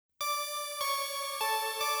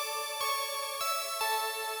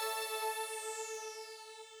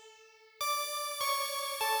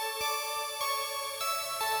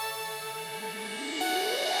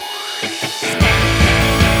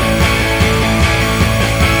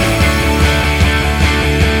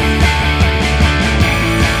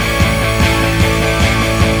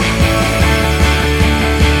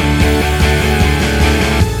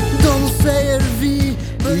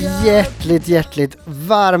hjärtligt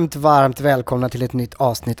varmt välkomna till ett nytt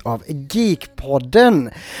avsnitt av Geekpodden.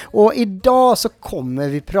 Och idag så kommer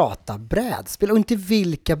vi prata brädspel, och inte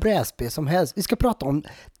vilka brädspel som helst. Vi ska prata om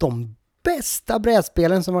de bästa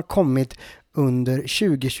brädspelen som har kommit under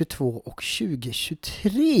 2022 och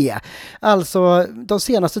 2023. Alltså de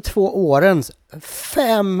senaste 2 årens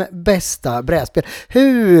 5 bästa brädspel.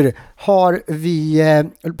 Hur har vi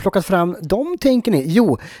plockat fram dem, tänker ni?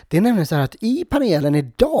 Jo, det är nämligen så här att i panelen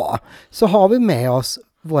idag så har vi med oss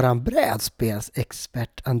våran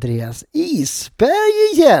brädspelsexpert Andreas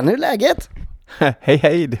Isberg igen. Hur är läget?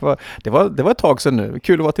 Hej, det var ett tag sedan nu.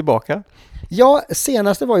 Kul att vara tillbaka. Ja,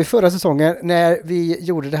 senaste var ju förra säsongen när vi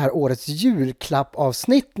gjorde det här årets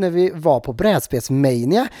julklappavsnitt när vi var på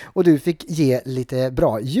Brädspelsmani och du fick ge lite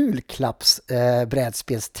bra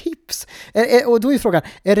brädspelstips. Och då är frågan,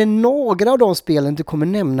 är det några av de spelen du kommer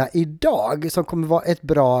nämna idag som kommer vara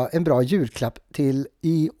en bra julklapp till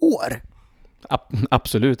i år?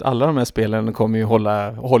 Absolut, alla de här spelen kommer ju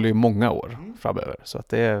håller ju många år framöver, så att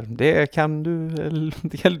det kan du,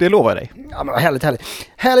 det lovar dig. Ja, men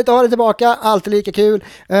härligt att ha dig tillbaka, alltid lika kul.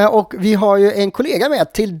 Och vi har ju en kollega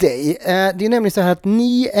med till dig. Det är nämligen så här att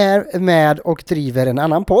ni är med och driver en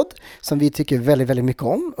annan podd som vi tycker väldigt mycket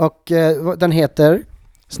om, och den heter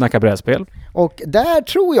Snacka brädspel. Och där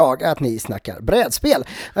tror jag att ni snackar brädspel.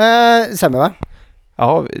 Stämmer, va?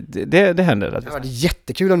 Ja, det händer. Det var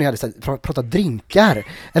jättekul om ni hade pratat drinkar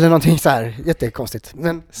eller någonting så här jättekonstigt.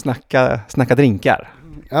 Men snacka drinkar.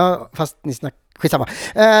 Ja, fast ni skitsamma.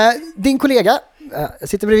 Din kollega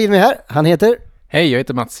sitter bredvid mig här. Han heter? Hej, jag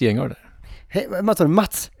heter Mats Gengård. Hej,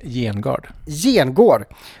 Mats Gengård.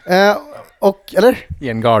 Och, eller?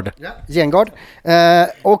 Gengård. Ja, Gengård.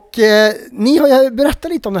 Och ni har ju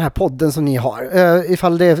berättat lite om den här podden som ni har.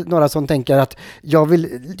 Ifall det är några som tänker att jag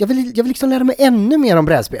vill liksom lära mig ännu mer om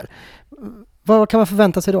brädspel. Vad kan man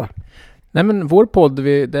förvänta sig då? Nej, men vår podd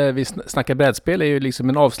där vi snackar brädspel är ju liksom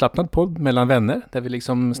en avslappnad podd mellan vänner. Där vi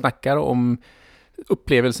liksom snackar om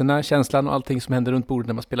upplevelserna, känslan och allting som händer runt bordet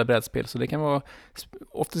när man spelar brädspel. Så det kan vara,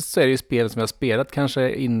 oftast så är det ju spel som vi har spelat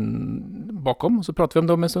kanske in bakom, och så pratar vi om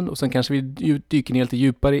dem en stund och sen kanske vi dyker ner lite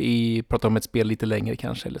djupare i, pratar om ett spel lite längre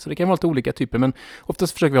kanske. Så det kan vara lite olika typer, men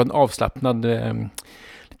oftast försöker vi ha en avslappnad,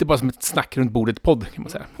 lite bara som ett snack runt bordet podd kan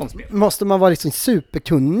man säga. Måste man vara liksom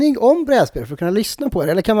superkunnig om brädspel för att kunna lyssna på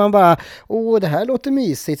det? Eller kan man bara, det här låter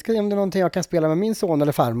mysigt, ska jag om det är någonting jag kan spela med min son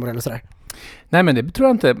eller farmor eller sådär? Nej, men det tror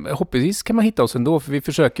jag inte. Hoppningsvis kan man hitta oss ändå, för vi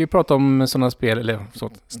försöker ju prata om sådana spel, eller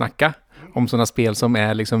snacka om sådana spel som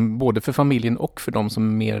är liksom både för familjen och för de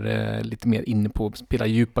som är lite mer inne på att spela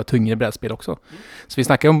djupa, tyngre brädspel också. Så vi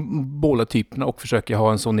snackar om båda typerna och försöker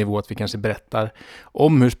ha en sån nivå att vi kanske berättar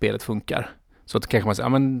om hur spelet funkar. Så att kanske man säger,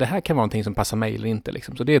 men det här kan vara någonting som passar mig eller inte.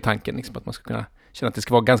 Liksom. Så det är tanken, liksom, att man ska kunna känna att det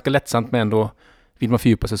ska vara ganska lättsamt, men ändå vill man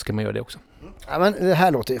fördjupa sig så ska man göra det också. Ja, men det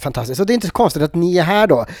här låter ju fantastiskt. Så det är inte så konstigt att ni är här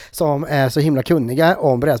då, som är så himla kunniga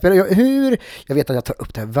om brädspel. Jag vet att jag tar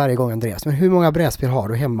upp det här varje gång, Andreas, men hur många brädspel har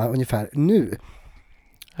du hemma ungefär nu?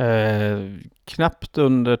 Knappt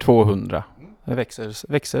under 200. Det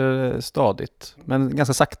växer stadigt, men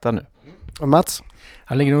ganska sakta nu. Och Mats?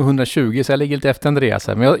 Han ligger nog 120, så jag ligger lite efter Andreas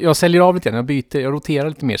här. Men jag säljer av lite grann, jag roterar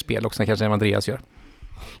lite mer spel också kanske än vad Andreas gör.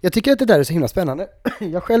 Jag tycker att det där är så himla spännande.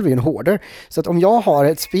 Jag själv är ju en hoarder, så att om jag har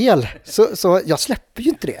ett spel så jag släpper ju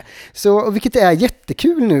inte det. Så, vilket är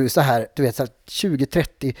jättekul nu så här, du vet, så här 20,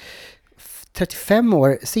 30, 35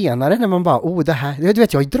 år senare när man bara, det här, du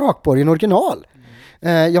vet, jag är Drakborgen original.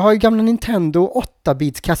 Jag har ju gamla Nintendo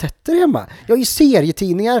 8-bits-kassetter hemma. Jag har ju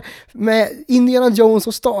serietidningar med Indiana Jones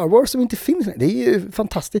och Star Wars som inte finns. Det är ju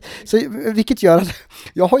fantastiskt. Så, vilket gör att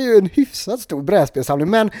jag har ju en hyfsat stor brädspelsamling,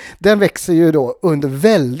 men den växer ju då under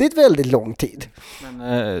väldigt lång tid. Men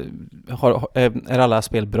är alla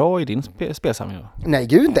spel bra i din spelsamling då? Nej,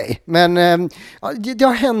 gud nej. Men det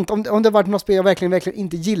har hänt, om det har varit något spel jag verkligen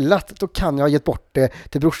inte gillat, då kan jag ha gett bort det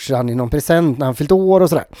till brorsan i någon present när han fyllt år och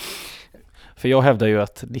sådär. För jag hävdar ju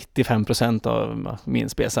att 95% av min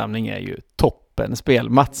spelsamling är ju toppen spel.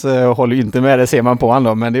 Mats håller ju inte med, det ser man på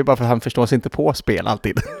honom, men det är bara för att han förstår sig inte på spel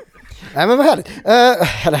alltid. Nej, men vad härligt.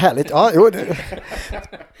 Härligt. Ja, jo.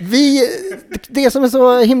 Det som är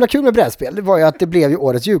så himla kul med brädspel, det var ju att det blev ju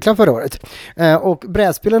årets julklapp förra året. Och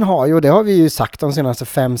brädspelen har ju, och det har vi ju sagt de senaste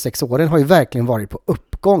 5-6 åren, har ju verkligen varit på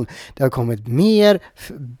uppgång. Det har kommit mer,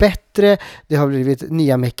 bättre, det har blivit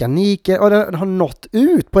nya mekaniker och det har nått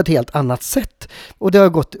ut på ett helt annat sätt. Och det har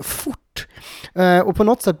gått fort. Och på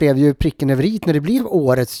något sätt blev ju pricken över i när det blev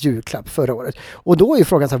årets julklapp förra året. Och då är ju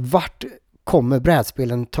frågan så här, vart kommer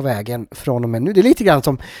brädspelen ta vägen från och med nu? Det är lite grann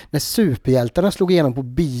som när superhjältarna slog igenom på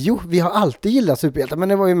bio. Vi har alltid gillat superhjältar, men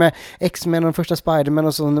det var ju med X-Men och den första Spider-Man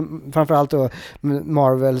och så framförallt då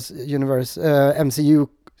Marvels Universe, MCU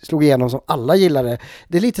slog igenom som alla gillade.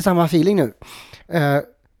 Det är lite samma feeling nu.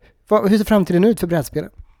 Hur ser framtiden ut för brädspelen?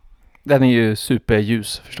 Den är ju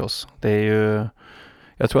superljus förstås. Det är ju,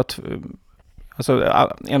 jag tror att alltså,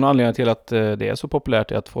 en anledning till att det är så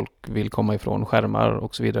populärt är att folk vill komma ifrån skärmar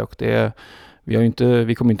och så vidare. Och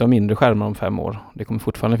vi kommer inte ha mindre skärmar om 5 år. Det kommer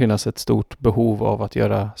fortfarande finnas ett stort behov av att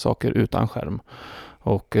göra saker utan skärm.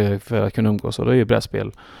 Och för att kunna umgås. Och då är ju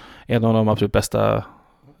brädspel en av de absolut bästa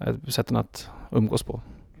sätten att umgås på.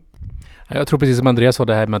 Jag tror precis som Andreas sa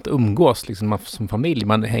det här med att umgås liksom som familj.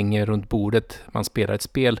 Man hänger runt bordet, man spelar ett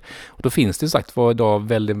spel. Och då finns det sagt var idag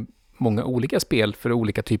väldigt många olika spel för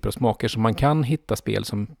olika typer av smaker, så man kan hitta spel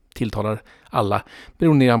som tilltalar alla,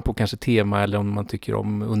 beroende på kanske tema eller om man tycker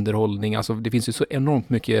om underhållning. Alltså det finns ju så enormt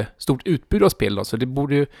mycket stort utbud av spel då, så det går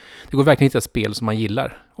verkligen att hitta spel som man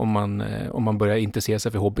gillar om man börjar intressera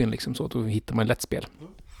sig för hobbyn liksom, så då hittar man lätt spel.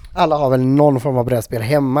 Alla har väl någon form av brädspel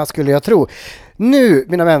hemma, skulle jag tro. Nu,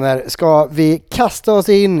 mina vänner, ska vi kasta oss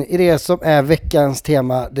in i det som är veckans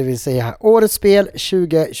tema, det vill säga årets spel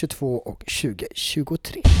 2022 och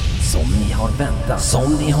 2023. Som ni har väntat,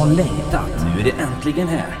 som ni har längtat, nu är det äntligen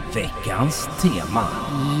här, veckans tema.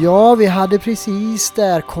 Ja, vi hade precis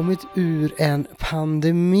där kommit ur en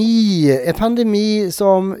pandemi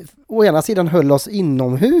som å ena sidan höll oss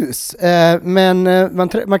inomhus, men man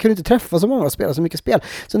kunde inte träffa så många och spela så mycket spel.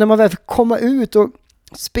 Så när man väl fick komma ut och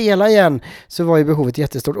spela igen så var ju behovet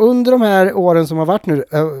jättestort. Under de här åren som har varit nu,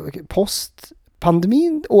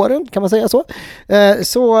 post-pandemin åren, kan man säga så,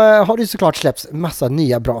 så har det såklart släppts massa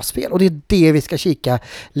nya bra spel. Och det är det vi ska kika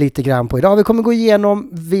lite grann på idag. Vi kommer gå igenom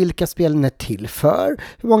vilka spelen är till för,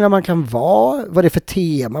 hur många man kan vara, vad det är för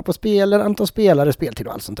tema på spelen, antal spelare, speltid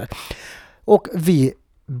och allt sånt där. Och vi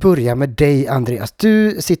börjar med dig, Andreas.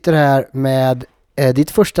 Du sitter här med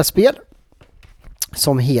ditt första spel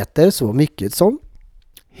som heter så mycket som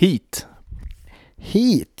Heat.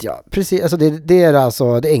 Heat, ja. Precis, alltså det är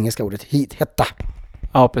alltså det engelska ordet heat, hetta.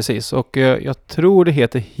 Ja, precis. Och jag tror det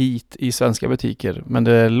heter Heat i svenska butiker, men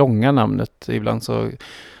det långa namnet ibland så,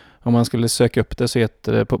 om man skulle söka upp det så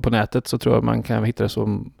heter det på nätet, så tror jag man kan hitta det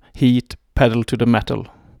som Heat Pedal to the Metal.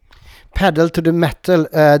 Pedal to the Metal,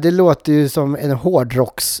 det låter ju som en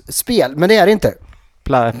hårdrocksspel, men det är det inte.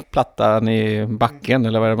 Plattan i backen,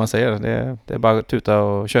 eller vad är det man säger? Det är bara att tuta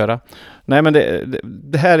och köra. Nej, men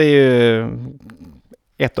det här är ju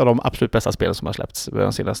ett av de absolut bästa spelen som har släppts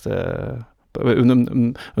de senaste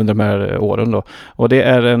under de här åren då. Och det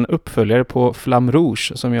är en uppföljare på Flamme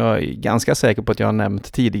Rouge som jag är ganska säker på att jag har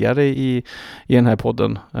nämnt tidigare i den här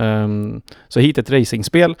podden. Så hit ett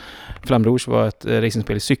racingspel. Flamme Rouge var ett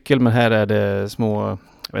racingspel i cykel, men här är det små,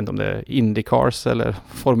 jag vet inte om det är IndyCars eller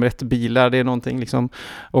Formel 1-bilar, det är någonting liksom.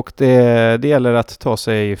 Och det gäller att ta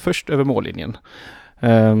sig först över mållinjen.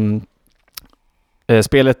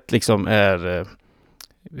 Spelet liksom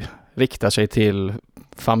riktar sig till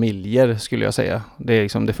familjer, skulle jag säga.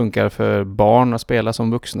 Det funkar för barn att spela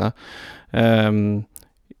som vuxna.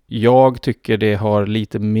 Jag tycker det har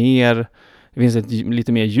det finns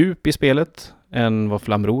lite mer djup i spelet än vad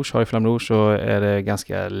Flamme Rouge har. I Flamme Rouge så är det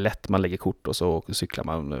ganska lätt, man lägger kort och så cyklar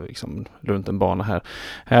man liksom runt en bana här.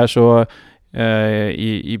 Här så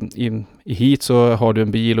i Heat så har du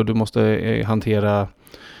en bil och du måste hantera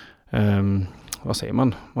vad säger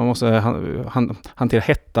man? Man måste hantera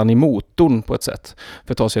hettan i motorn på ett sätt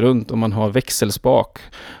för att ta sig runt, och man har växelspak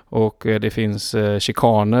och det finns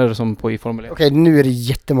chikaner som i Formel 1. Okej, nu är det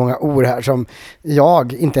jättemånga ord här som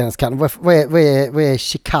jag inte ens kan. Vad är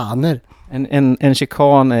chikaner? En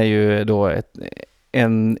chikan är ju då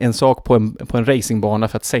en sak på en racingbana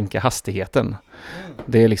för att sänka hastigheten.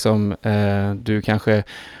 Det är liksom du kanske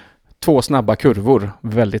 2 snabba kurvor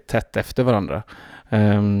väldigt tätt efter varandra.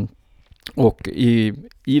 Och i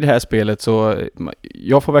det här spelet så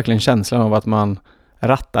jag får verkligen känslan av att man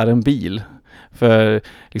rattar en bil. För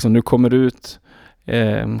liksom du kommer ut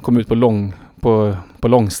på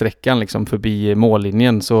långsträckan liksom förbi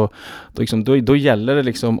mållinjen, så då gäller det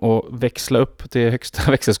liksom att växla upp till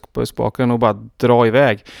högsta växelspaken och bara dra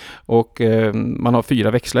iväg. Och man har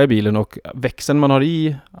 4 växlar i bilen, och växeln man har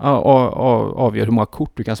i avgör hur många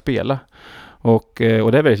kort du kan spela. Och det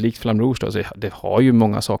är väldigt likt Flamme Rouge då, så det har ju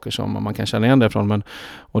många saker som man kan känna igen därifrån,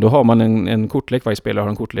 och då har man en kortlek, varje spelare har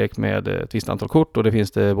en kortlek med ett visst antal kort, och det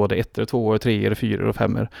finns det både 1, 2, 3, 4 och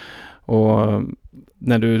 5. Och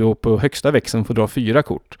när du då på högsta växeln får dra 4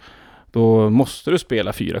 kort, då måste du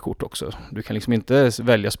spela 4 kort också. Du kan liksom inte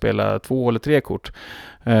välja att spela 2 eller 3 kort.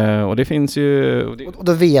 Och det finns ju... Och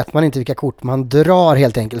då vet man inte vilka kort man drar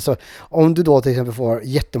helt enkelt. Så om du då till exempel får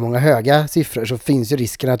jättemånga höga siffror så finns ju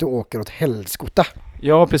risken att du åker åt helskotta.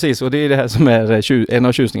 Ja, precis. Och det är det här som är en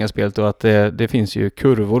av tjusningarna i spelet då, att det finns ju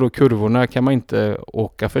kurvor, och kurvorna kan man inte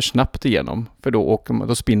åka för snabbt igenom, för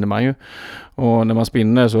då spinner man ju. Och när man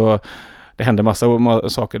spinner så det händer massa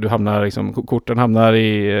saker. Du hamnar liksom, korten hamnar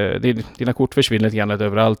dina kort försvinner lite grann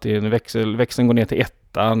överallt. Växeln går ner till 1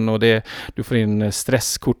 och du får in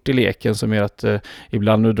stresskort i leken som gör att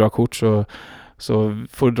ibland när du drar kort så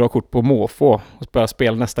får du dra kort på måfå och bara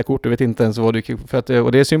spela nästa kort. Du vet inte ens vad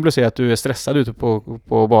och det symboliserar att du är stressad ute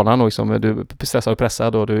på banan och liksom, du är stressad och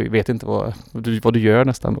pressad och du vet inte vad du gör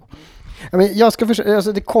nästan då. Ja,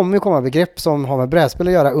 men det kommer ju komma begrepp som har med brädspel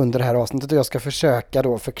att göra under det här avsnittet och jag ska försöka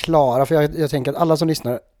då förklara, för jag tänker att alla som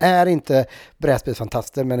lyssnar är inte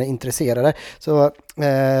brädspelsfantaster men är intresserade. Så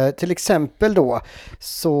till exempel då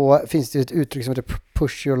så finns det ett uttryck som heter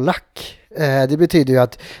push your luck. Det betyder ju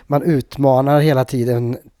att man utmanar hela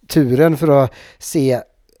tiden turen för att se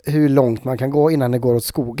hur långt man kan gå innan det går åt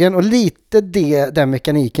skogen. Och lite den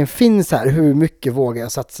mekaniken finns här. Hur mycket vågar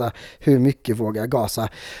jag satsa? Hur mycket vågar jag gasa?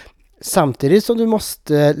 Samtidigt som du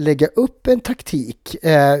måste lägga upp en taktik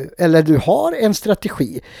eller du har en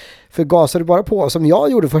strategi. För gasar du bara på, som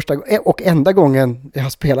jag gjorde första och enda gången jag har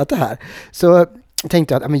spelat det här, så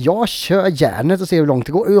tänkte jag att jag kör järnet och ser hur långt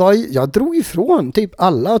det går. Jag drog ifrån typ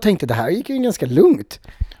alla och tänkte det här gick ju ganska lugnt.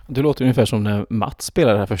 Du låter ungefär som när Mats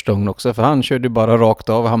spelade här första gången också, för han körde bara rakt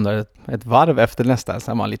av och hamnade ett varv efter nästa,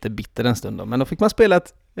 så han var lite bitter en stund. Men då fick man spela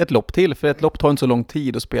ett lopp till, för ett lopp tar inte så lång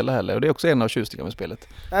tid att spela heller, och det är också en av tjusningarna med spelet.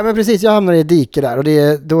 Nej, men precis, jag hamnade i dike där och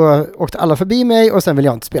då åkte alla förbi mig och sen vill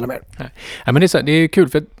jag inte spela mer. Nej, men det är kul,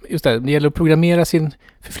 för just det gäller att programmera sin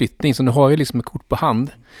förflyttning, så du har ju liksom ett kort på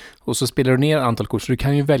hand och så spelar du ner antal kort, så du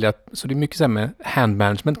kan ju välja, så det är mycket så här med hand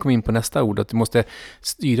management, kom in på nästa ord, att du måste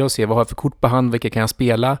styra och se vad har jag för kort på hand, vilka kan jag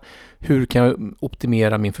spela, hur kan jag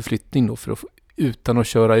optimera min förflyttning då utan att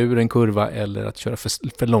köra ur en kurva eller att köra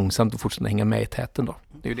för långsamt och fortsätta hänga med i täten då.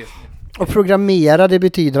 Det är ju det. Och programmera, det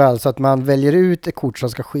betyder alltså att man väljer ut ett kort som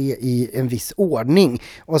ska ske i en viss ordning.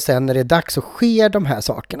 Och sen när det är dags så sker de här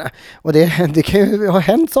sakerna. Och det kan ju ha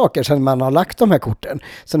hänt saker sedan man har lagt de här korten.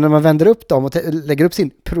 Så när man vänder upp dem och lägger upp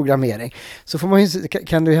sin programmering så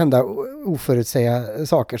kan det ju hända oförutsäga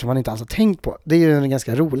saker som man inte alls har tänkt på. Det är ju en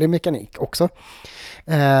ganska rolig mekanik också.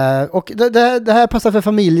 Och det här passar för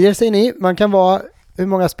familjer, säger ni. Man kan vara hur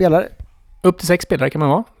många spelare? Upp till 6 spelare kan man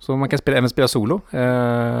vara, så man kan även spela solo.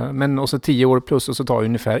 Men också 10 år plus, och så tar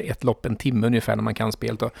ungefär ett lopp en timme ungefär när man kan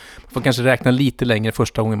spela. Man får kanske räkna lite längre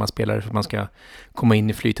första gången man spelar för att man ska komma in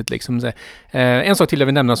i flytet. Liksom. En sak till jag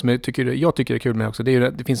vill nämna som jag tycker är kul med också, det är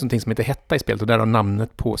ju det finns någonting som heter hetta i spelet, och där har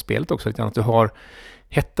namnet på spelet också. Att du har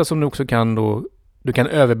hetta som du också du kan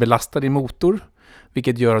överbelasta din motor,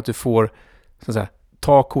 vilket gör att du får så att säga,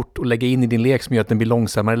 ta kort och lägga in i din lek som gör att den blir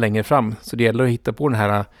långsammare längre fram. Så det gäller att hitta på den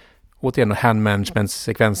här återigen hand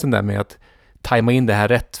management-sekvensen där med att tajma in det här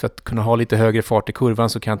rätt för att kunna ha lite högre fart i kurvan,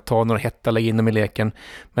 så kan jag ta några hetta, lägga in dem i leken,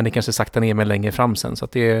 men det kanske sakta ner mig längre fram sen. Så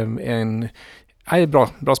att det är ett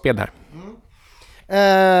bra spel här.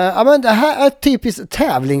 Ja, men det här är ett typiskt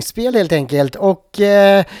tävlingsspel helt enkelt. Och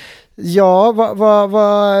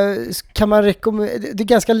vad kan man rekommendera? Det är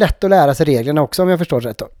ganska lätt att lära sig reglerna också, om jag förstår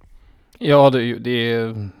rätt då. Ja,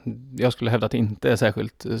 jag skulle hävda att det inte är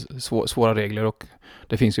särskilt svåra regler, och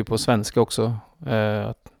det finns ju på svenska också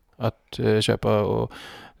att köpa, och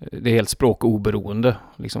det är helt språkoberoende.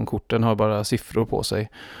 Liksom, korten har bara siffror på sig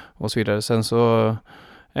och så vidare. Sen så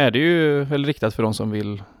är det ju väl riktat för de som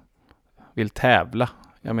vill tävla.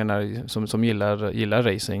 Jag menar som gillar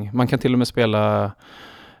racing. Man kan till och med spela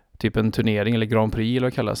typ en turnering eller Grand Prix eller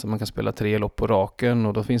vad det kallas. Man kan spela 3 lopp på raken,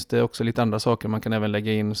 och då finns det också lite andra saker man kan även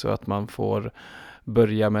lägga in, så att man får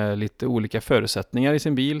börja med lite olika förutsättningar i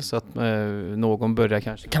sin bil, så att någon börjar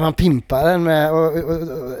kanske... Kan man pimpa den med och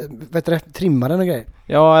trimma den och grejer?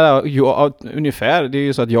 Ja, ungefär. Det är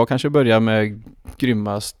ju så att jag kanske börjar med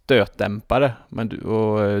grymma stötdämpare, men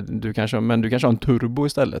du kanske har en turbo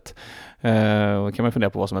istället. Och kan man fundera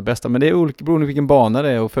på vad som är bästa, men det är olika beroende på vilken bana det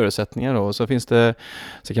är och förutsättningar då. Så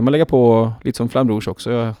kan man lägga på lite som flamrouge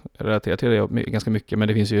också. Jag relaterar till det ganska mycket, men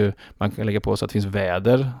det finns ju, man kan lägga på så att det finns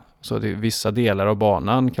väder, så att vissa delar av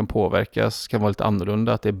banan kan påverkas, kan vara lite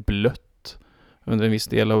annorlunda, att det är blött under en viss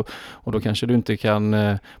del, och då kanske du inte kan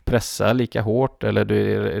pressa lika hårt, eller det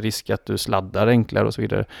är risk att du sladdar enklare och så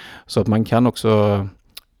vidare. Så att man kan också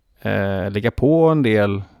lägga på en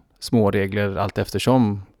del små regler allt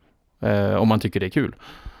eftersom, om man tycker det är kul.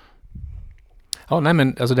 Ja, nej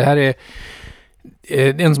men alltså det här är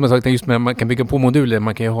En som jag sagt, just med att man kan bygga på moduler,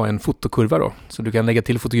 man kan ju ha en fotokurva då. Så du kan lägga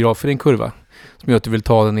till fotografer i en kurva som gör att du vill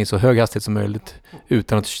ta den i så hög hastighet som möjligt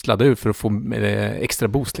utan att sladda ut för att få extra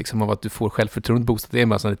boost liksom, av att du får självförtroende boost. Det är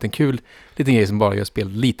bara en liten grej som bara gör spel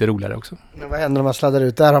lite roligare också. Men vad händer om man sladdar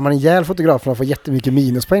ut? Där har man ihjäl fotograferna och får jättemycket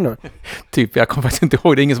minuspoäng då. Typ, jag kommer faktiskt inte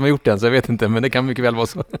ihåg, det är ingen som har gjort det än så jag vet inte, men det kan mycket väl vara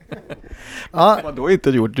så. Ja. Vad då inte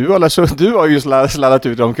gjort? Du har ju sladdat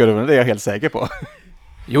ut de kurvorna, det är jag helt säker på.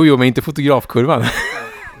 Jo, men inte fotografkurvan.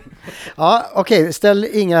 Ja, okej.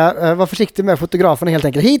 Var försiktig med fotograferna helt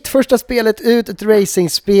enkelt. Hit första spelet ut, ett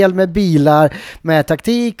racingspel med bilar, med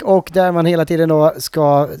taktik och där man hela tiden då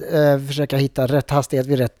ska försöka hitta rätt hastighet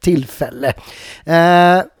vid rätt tillfälle.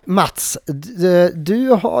 Mats, du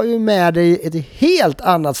har ju med dig ett helt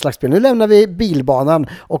annat slags spel. Nu lämnar vi bilbanan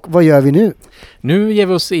och vad gör vi nu? Nu ger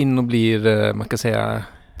vi oss in och blir, man kan säga...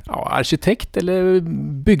 arkitekt eller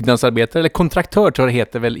byggnadsarbetare eller kontraktör tror jag det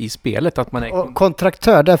heter väl i spelet att man är... Och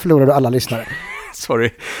kontraktör, där förlorar du alla lyssnare. Sorry.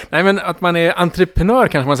 Nej, men att man är entreprenör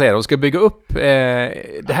kanske man säger och ska bygga upp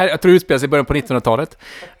det här, jag tror det utspelar sig i början på 1900-talet.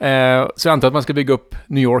 Så jag antar att man ska bygga upp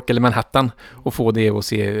New York eller Manhattan och få det att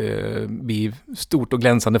se bli stort och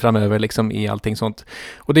glänsande framöver liksom i allting sånt.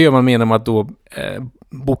 Och det gör man genom att då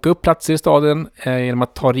boka upp platser i staden genom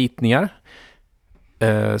att ta ritningar.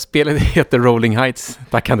 Spelet heter Rolling Heights.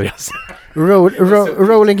 Tack Andreas.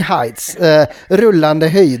 Rolling Heights. Rullande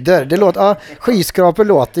höjder. Det låter, skyskrapor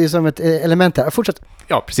låter ju som ett element här. Fortsätt.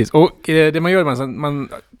 Ja, precis. Och det man gör, man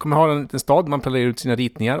kommer ha en liten stad, man planerar ut sina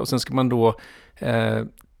ritningar och sen ska man då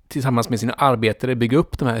tillsammans med sina arbetare bygga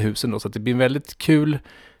upp de här husen då, så att det blir en väldigt kul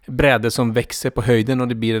bräde som växer på höjden och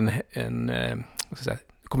det blir vad ska jag säga,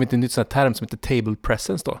 det kommer inte en nytt sån här term som heter table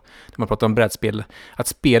presence då. När man pratar om brädspel. Att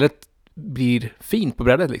spelet blir fint på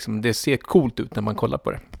brädet liksom. Det ser coolt ut när man kollar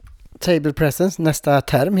på det. Table presence, nästa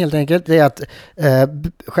term helt enkelt, det är att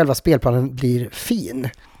själva spelplanen blir fin.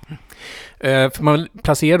 För man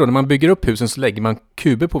placerar då, när man bygger upp husen så lägger man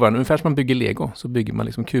kuber på varandra. Ungefär som man bygger Lego så bygger man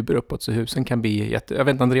liksom kuber uppåt så husen kan bli jag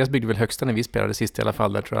vet inte, Andreas byggde väl högsta när vi spelade sist i alla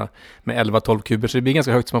fall där tror jag med 11-12 kuber så det blir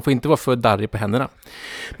ganska högt så man får inte vara för darrig på händerna.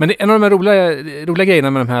 Men en av de här roliga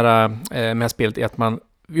grejerna med med det här spelet är att man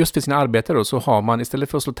just för sina arbetare då, så har man istället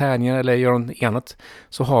för att slå tärningar eller göra något annat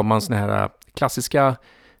så har man såna här klassiska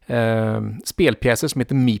spelpjäser som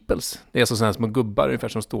heter meeples. Det är alltså sådana här små gubbar ungefär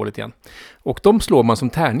som står lite grann. Och de slår man som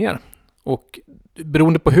tärningar. Och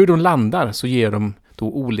beroende på hur de landar så ger de då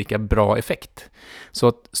olika bra effekt. Så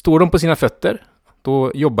att står de på sina fötter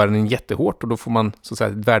då jobbar den jättehårt och då får man så att säga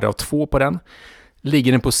ett värde av 2 på den.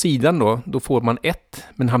 Ligger den på sidan då får man 1,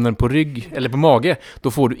 men hamnar den på rygg eller på mage,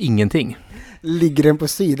 då får du ingenting. Ligger den på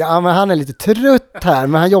sidan? Ja, men han är lite trött här,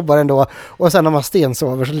 men han jobbar ändå. Och sen när man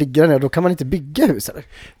stensover så ligger den där, då kan man inte bygga hus, eller?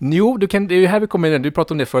 Jo, det är ju här vi kommer in. Du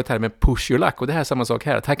pratade om det förut här med push your luck, och det här är samma sak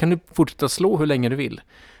här. Att här kan du fortsätta slå hur länge du vill.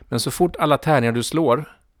 Men så fort alla tärningar du slår,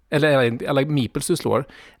 eller alla meeples du slår,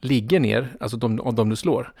 ligger ner, alltså de du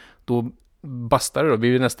slår, då bastar det då. Det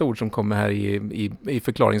blir nästa ord som kommer här i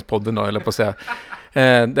förklaringspodden då, eller på att säga.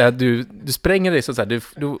 Där du spränger dig så att säga,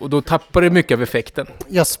 och då tappar du mycket av effekten.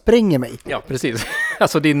 Jag spränger mig. Ja, precis.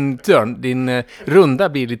 Alltså din runda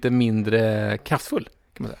blir lite mindre kraftfull,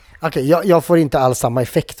 kan man säga. Okej, jag får inte alls samma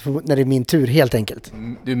effekt när det är min tur, helt enkelt.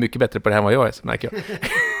 Du är mycket bättre på det här än vad jag är, så märker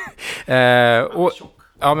jag.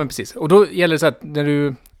 Ja, men precis. Och då gäller det så att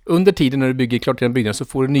under tiden när du bygger klart dina byggnader så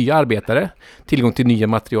får du nya arbetare, tillgång till nya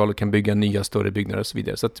material och kan bygga nya större byggnader och så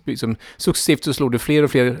vidare. Så att liksom, successivt så slår du fler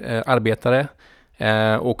och fler arbetare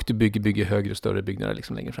och du bygger högre och större byggnader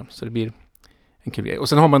liksom längre fram. Så det blir en kul grej. Och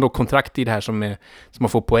sen har man då kontrakt i det här som man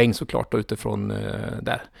får poäng såklart då, utifrån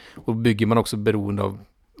där. Och bygger man också beroende av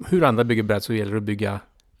hur andra bygger bräd så gäller det att bygga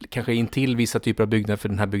kanske in till vissa typer av byggnader för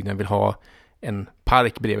den här byggnaden vill ha en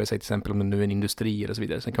park bredvid sig till exempel om det nu är en industri eller så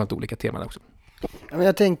vidare. Sen kan man ha olika teman också.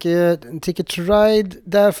 Jag tänker, Ticket to Ride,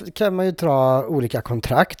 där kan man ju dra olika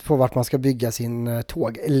kontrakt på vart man ska bygga sin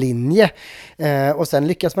tåglinje. Och sen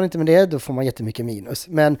lyckas man inte med det, då får man jättemycket minus.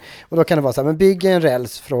 Och då kan det vara så här, men bygga en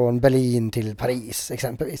räls från Berlin till Paris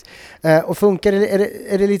exempelvis. Och funkar det,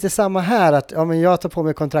 är det lite samma här att men jag tar på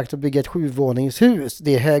mig kontrakt att bygga ett 7-våningshus.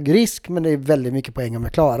 Det är hög risk, men det är väldigt mycket poäng om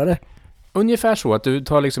jag klarar det. Ungefär så att du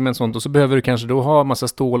tar liksom en sån och så behöver du kanske då ha massa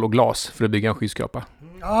stål och glas för att bygga en skyskrapa.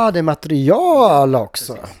 Ja, det är material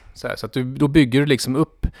också. Så att då bygger du liksom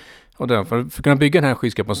upp och för att kunna bygga den här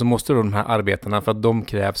skyskrapan så måste du de här arbetarna för att de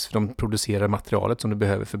krävs för de producerar materialet som du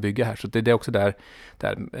behöver för att bygga här. Så det är också där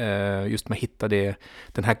just man hittar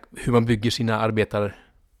den här hur man bygger sina arbetare.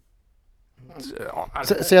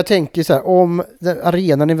 Så jag tänker så här, om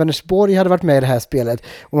arenan i Vänersborg hade varit med i det här spelet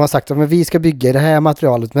och man sagt att vi ska bygga i det här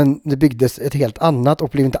materialet men det byggdes ett helt annat och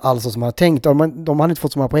blev inte alls så som man hade tänkt och de hade inte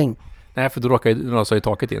fått så många poäng. Nej, för då råkar ju rasa i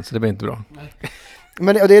taket igen, så det blir inte bra.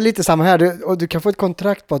 Men det är lite samma här, och du kan få ett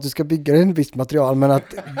kontrakt på att du ska bygga en visst material, men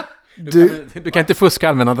att du kan inte fuska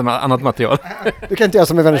använda annat material. Du kan inte göra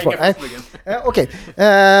som i Vänersborg. Nej. Okej. Vad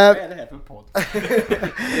är det här för podd?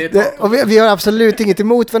 Och vi har absolut inget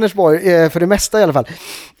emot Vänersborg, för det mesta i alla fall.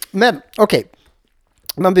 Men okej.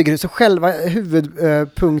 Man bygger så själva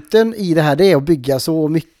huvudpunkten i det här, det är att bygga så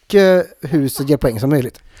mycket hus och ge poäng som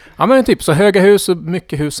möjligt. Ja, men typ så höga hus och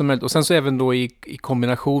mycket hus som möjligt. Och sen så även då i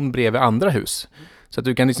kombination bredvid andra hus. Så att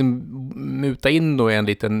du kan liksom muta in då en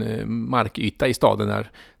liten markyta i staden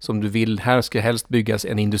där som du vill. Här ska helst byggas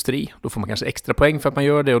en industri. Då får man kanske extra poäng för att man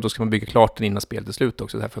gör det, och då ska man bygga klart den innan spelet är slut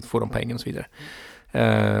också, för att få de poängen och så vidare.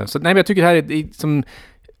 Så nej, men jag tycker det här är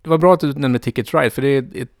det var bra att du nämnde Ticket Ride, för det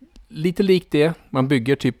är lite likt det. Man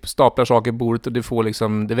bygger typ staplar saker på bordet, och det får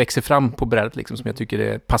liksom, det växer fram på brädet liksom, som jag tycker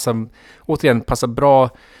det passar bra.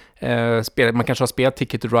 Man kanske har spelat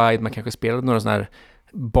Ticket Ride, man kanske spelat några sådana här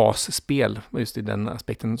basspel. Just i den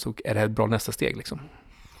aspekten så är det här ett bra nästa steg liksom.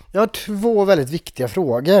 Jag har 2 väldigt viktiga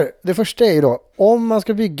frågor. Det första är ju då, om man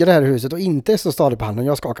ska bygga det här huset och inte är så stadig på handen,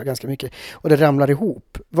 jag skakar ganska mycket, och det ramlar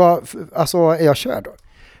ihop, är jag körd då?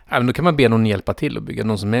 Ja, men då kan man be någon hjälpa till och bygga,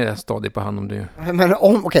 någon som är stadig på hand om du... Men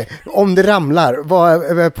om det ramlar,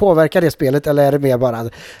 vad påverkar det spelet, eller är det mer bara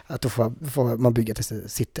att då får man bygga tills det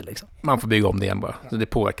sitter liksom? Man får bygga om det igen bara, så det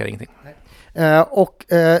påverkar ingenting.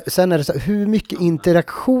 Sen är det så, hur mycket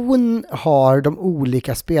interaktion har de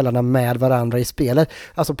olika spelarna med varandra i spelet?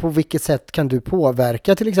 Alltså på vilket sätt kan du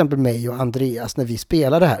påverka till exempel mig och Andreas när vi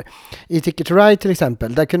spelar det här? I Ticket to Ride till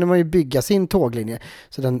exempel, där kunde man ju bygga sin tåglinje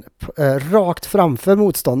så den rakt framför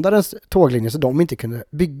motståndarens tåglinje, så de inte kunde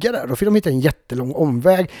bygga där. Då fick de hitta en jättelång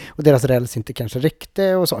omväg och deras räls inte kanske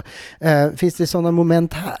räckte och så. Finns det sådana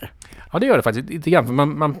moment här? Ja, det gör det faktiskt lite grann.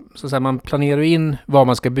 För man planerar in vad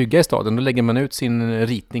man ska bygga i staden. Då lägger man ut sin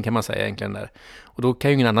ritning, kan man säga egentligen där. Och då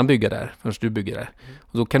kan ju ingen annan bygga där förrän du bygger där.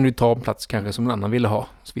 Och då kan du ta en plats kanske som någon annan ville ha. Och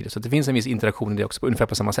så vidare. Så det finns en viss interaktion i det också, på ungefär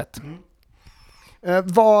på samma sätt.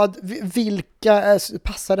 Vilka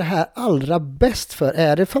passar det här allra bäst för?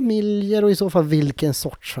 Är det familjer, och i så fall vilken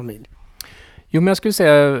sorts familj? Jo, men jag skulle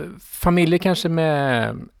säga familjer kanske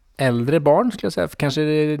med äldre barn, skulle jag säga. Kanske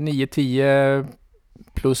 9-10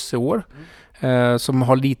 plus år. Som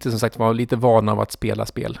har lite vana av att spela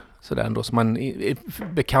spel. Sådär ändå. Så man är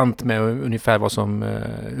bekant med ungefär vad som,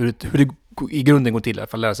 hur det i grunden går till. I alla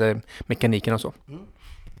fall lära sig mekaniken och så.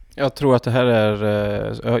 Jag tror att det här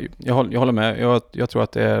är... Jag håller med. Jag tror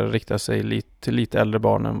att det riktar sig till lite äldre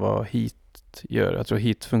barn än vad Heat gör. Jag tror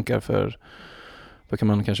Heat funkar för... Då kan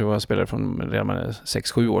man kanske vara spelare från redan man är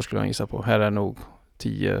 6-7 år, skulle jag gissa på. Här är nog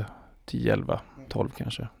 10, 11, 12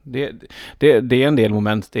 kanske. Det är en del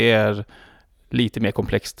moment. Det är lite mer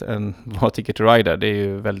komplext än vad Ticket to Ride är. Det är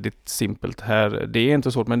ju väldigt simpelt här. Det är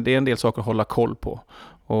inte svårt, men det är en del saker att hålla koll på.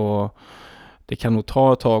 Och det kan nog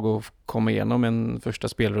ta ett tag att komma igenom en första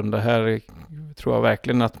spelrunda. Här tror jag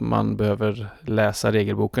verkligen att man behöver läsa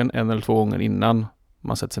regelboken 1 eller 2 gånger innan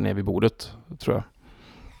man sätter sig ner vid bordet, tror jag.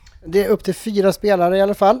 Det är upp till 4 spelare i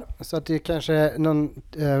alla fall. Så att det kanske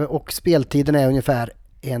och speltiden är ungefär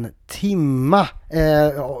 1 timma.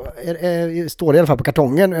 Står det i alla fall på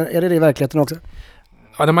kartongen. Är det i verkligheten också?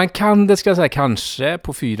 Ja, man kan det, ska jag säga, kanske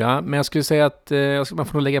på 4. Men jag skulle säga att man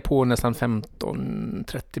får nog lägga på nästan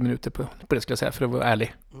 15-30 minuter på det, skulle jag säga, för att vara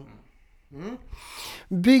ärlig.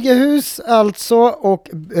 Bygga hus alltså, och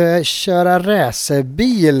köra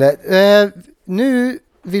racerbil. Nu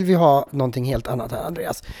vill vi ha någonting helt annat här,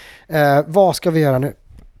 Andreas. Vad ska vi göra nu?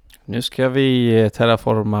 Nu ska vi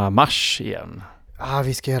terraforma Mars igen.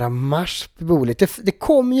 Vi ska göra Mars beboeligt. Det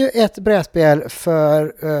kom ju ett brädspel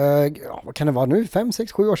för, vad kan det vara nu? 5,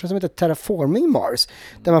 6, 7 år sedan som heter Terraforming Mars.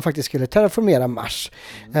 Där man faktiskt skulle terraformera Mars.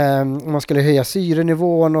 Man skulle höja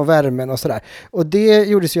syrenivån och värmen och sådär. Och det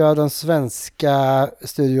gjordes ju av den svenska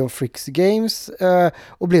studio Fricks Games.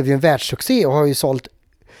 Och blev ju en världssuccé och har ju sålt.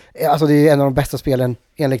 Alltså det är en av de bästa spelen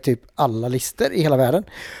enligt typ alla listor i hela världen.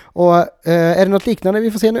 Och är det något liknande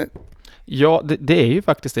vi får se nu? Ja, det är ju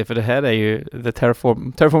faktiskt det, för det här är ju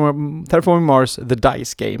Terraforming Mars The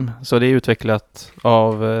Dice Game. Så det är utvecklat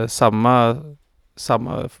av samma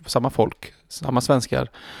folk, samma svenskar.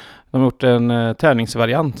 De har gjort en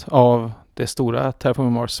tärningsvariant av det stora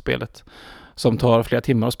Terraforming Mars-spelet som tar flera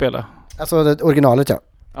timmar att spela. Alltså det originalet, ja.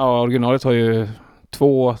 Ja, originalet har ju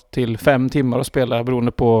 2 till 5 timmar att spela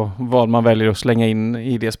beroende på vad man väljer att slänga in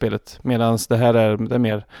i det spelet. Medan det här är den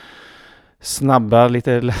mer snabba,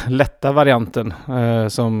 lite lätta varianten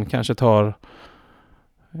som kanske tar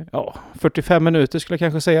 45 minuter, skulle jag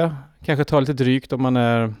kanske säga. Kanske tar lite drygt om man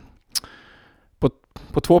är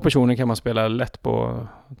på 2 personer kan man spela lätt på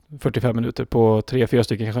 45 minuter, på 3-4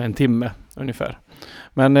 stycken kanske en timme ungefär.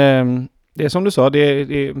 Men det är som du sa, det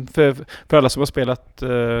är för alla som har spelat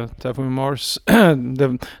Terraforming Mars,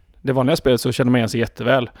 det vanliga spelet, så känner man igen sig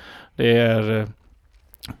jätteväl. Det är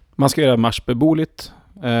man ska göra Mars beboeligt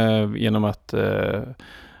genom att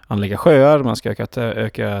anlägga sjöar, man ska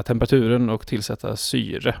öka temperaturen och tillsätta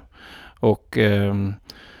syre. Och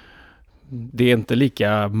det är inte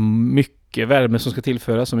lika mycket värme som ska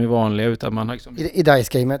tillföras som i vanliga, utan man har liksom... I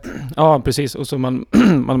dice-gamet? Ja, precis. Och så man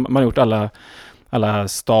har gjort alla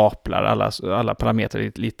staplar, alla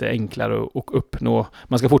parametrar lite enklare att uppnå.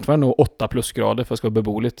 Man ska fortfarande nå 8 plusgrader för att det ska vara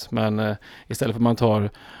beboeligt, men istället för att man tar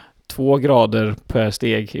 2 grader per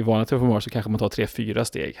steg i vanliga Terraforming Mars, så kanske man tar 3-4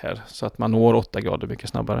 steg här, så att man når 8 grader mycket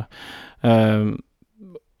snabbare.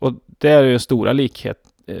 Och det är ju de stora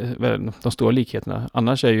likheterna.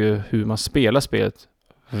 Annars är ju hur man spelar spelet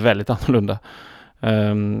väldigt annorlunda.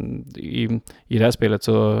 I det här spelet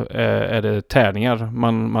så är det tärningar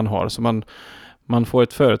man har. Så man får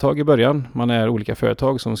ett företag i början. Man är olika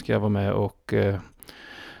företag som ska vara med och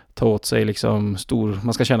ta åt sig liksom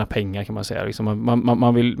man ska tjäna pengar, kan man säga. Liksom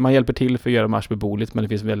man hjälper till för att göra Mars beboeligt, men det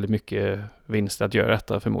finns väldigt mycket vinst att göra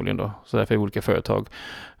detta förmodligen då. Så därför är det olika företag.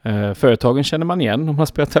 Företagen känner man igen om man har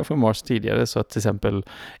spelat Terraforming Mars tidigare, så att till exempel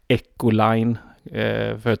Ecoline,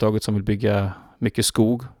 företaget som vill bygga mycket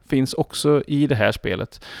skog, finns också i det här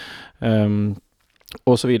spelet.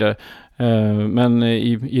 Och så vidare. Men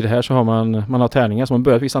i det här så har man har tärningar, så man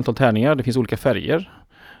börjar ett visst antal tärningar. Det finns olika färger.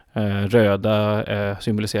 Röda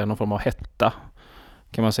symboliserar någon form av hetta,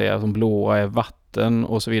 kan man säga. De blåa är vatten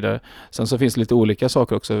och så vidare. Sen så finns det lite olika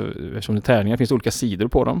saker också. Eftersom det är tärningar finns det olika sidor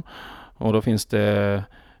på dem. Och då finns det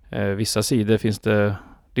vissa sidor finns det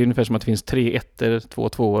är ungefär som att det finns 3 ettor, 2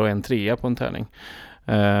 tvåor och en 3 på en tärning.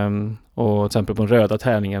 Och till exempel på den röda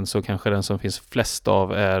tärningen så kanske den som finns flest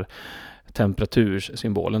av är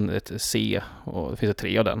temperatursymbolen, ett C, och det finns det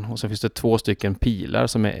 3 av den. Och så finns det 2 stycken pilar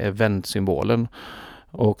som är eventsymbolen.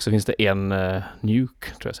 Och så finns det en nuke,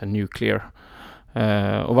 tror jag, så nuclear.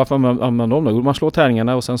 Och varför använder man dem då? Man slår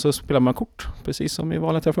tärningarna och sen så spelar man kort, precis som i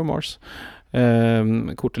vanliga Terraforming Mars.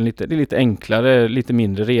 Korten det är lite enklare, lite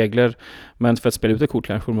mindre regler. Men för att spela ut ett kort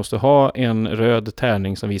kanske du måste ha en röd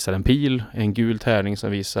tärning som visar en pil, en gul tärning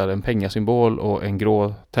som visar en pengasymbol och en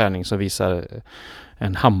grå tärning som visar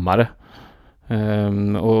en hammare.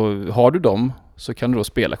 Och har du dem så kan du då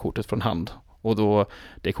spela kortet från hand. Och då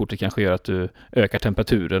det kortet kanske gör att du ökar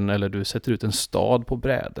temperaturen, eller du sätter ut en stad på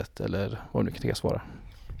brädet, eller vad det nu kan tänkas vara.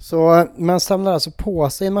 Så man samlar alltså på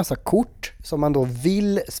sig en massa kort som man då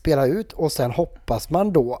vill spela ut, och sen hoppas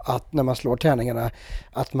man då att när man slår tärningarna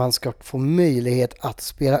att man ska få möjlighet att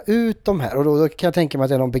spela ut de här. Och då kan jag tänka mig att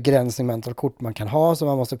det är någon begränsning med antal kort man kan ha, så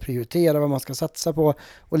man måste prioritera vad man ska satsa på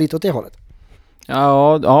och lite åt det hållet.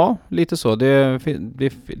 Ja, lite så.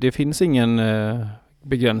 Det finns ingen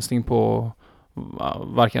begränsning på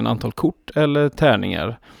varken antal kort eller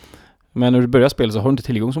tärningar. Men när du börjar spela så har du inte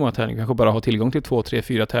tillgång till så många tärningar. Du kanske bara har tillgång till 2, 3,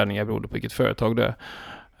 4 tärningar beroende på vilket företag det är.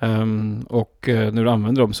 Och när du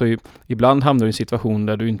använder dem så ibland hamnar du i en situation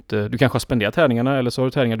där du kanske har spenderat tärningarna, eller så har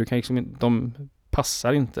du tärningar du kan liksom, de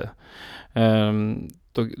passar inte.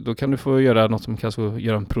 Då kan du få göra något som kallas för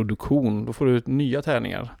göra en produktion. Då får du nya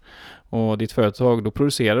tärningar. Och ditt företag, då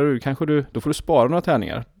producerar du, då får du spara några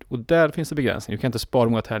tärningar. Och där finns det begränsning. Du kan inte spara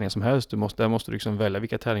många tärningar som helst. Där måste du liksom välja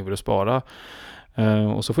vilka tärningar vill du spara.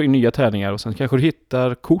 Och så får du nya tärningar. Och sen kanske du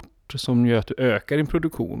hittar kort som gör att du ökar din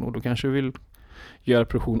produktion. Och då kanske du vill göra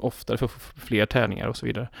produktion oftare för att få fler tärningar och så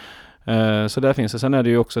vidare. Så där finns det. Sen är det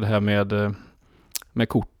ju också det här med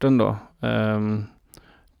korten då.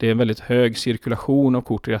 Det är en väldigt hög cirkulation av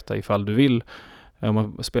kort i detta ifall du vill. Om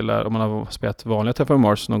man har spelat vanliga Terraforming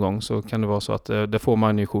Mars någon gång, så kan det vara så att det får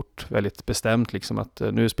man ju kort väldigt bestämt. Liksom att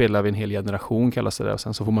nu spelar vi en hel generation, kallas det där. Och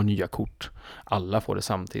sen så får man nya kort. Alla får det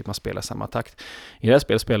samtidigt, man spelar samma takt. I det här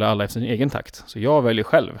spelet spelar alla efter sin egen takt. Så jag väljer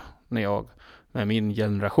själv när min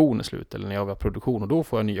generation är slut, eller när jag har produktion, och då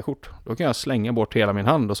får jag nya kort. Då kan jag slänga bort hela min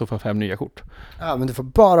hand och så får jag 5 nya kort. Ja, men du får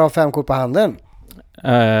bara ha 5 kort på handen.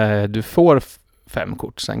 Du får 5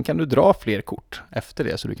 kort. Sen kan du dra fler kort efter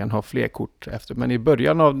det, så du kan ha fler kort efter. Men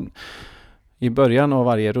i början av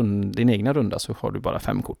varje din egna runda så har du bara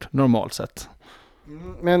 5 kort, normalt sett.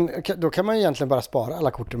 Men då kan man egentligen bara spara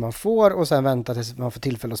alla korten man får och sen vänta tills man får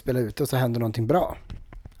tillfälle att spela ut och så händer någonting bra.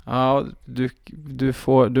 Ja,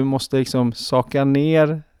 du måste liksom saka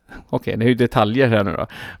ner. Okej, det är ju detaljer här nu då.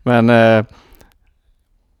 Men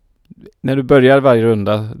när du börjar varje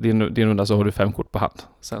runda, din runda, så har du 5 kort på hand.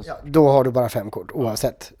 Sen. Ja, då har du bara 5 kort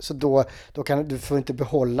oavsett. Så då kan du får inte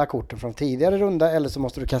behålla korten från tidigare runda, eller så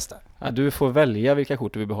måste du kasta. Ja, du får välja vilka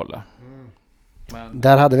kort du vill behålla. Men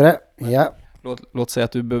Där hade vi det. Ja. låt säga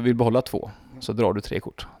att du vill behålla 2. Så drar du 3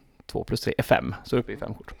 kort. 2 plus 3 är 5. Så är du uppe i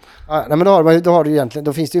 5 kort. Ja, nej, men då har du egentligen,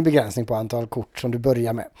 då finns det ju en begränsning på antal kort som du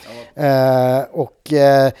börjar med.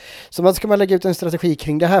 Så man ska man lägga ut en strategi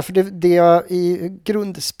kring det här, för det i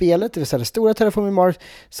grundspelet, det vill säga det stora Terraforming Mars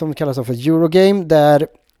som kallas för Eurogame, där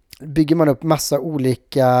bygger man upp massa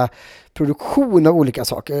olika produktion av olika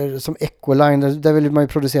saker, som Ecoline, där vill man ju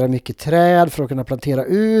producera mycket träd för att kunna plantera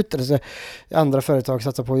ut, eller så andra företag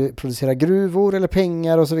satsar på att producera gruvor eller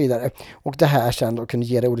pengar och så vidare. Och det här sen då kunde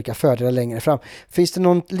ge dig olika fördelar längre fram. Finns det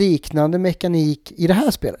någon liknande mekanik i det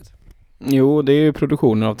här spelet? Jo, det är ju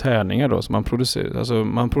produktionen av tärningar då, så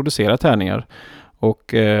man producerar tärningar.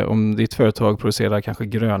 Och om ditt företag producerar kanske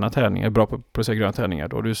gröna tärningar, bra på att producera gröna tärningar,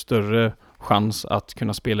 då har du större chans att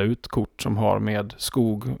kunna spela ut kort som har med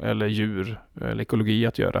skog eller djur eller ekologi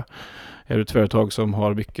att göra. Är du ett företag som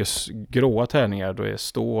har mycket gråa tärningar, då är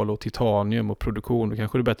stål och titanium och produktion, då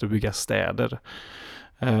kanske det är bättre att bygga städer.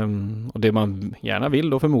 Och det man gärna vill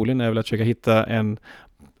då förmodligen är väl att försöka hitta en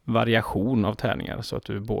variation av tärningar så att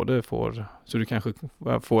du du kanske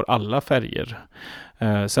får alla färger.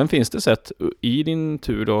 Sen finns det sätt i din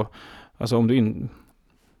tur då, alltså om du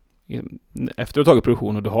efter att ha tagit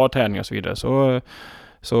produktion och du har tärningar och så vidare,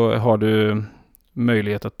 så har du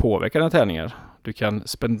möjlighet att påverka dina tärningar. Du kan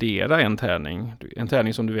spendera en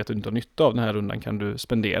tärning som du vet att du inte har nytta av den här rundan, kan du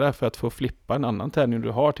spendera för att få flippa en annan tärning du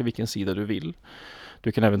har till vilken sida du vill.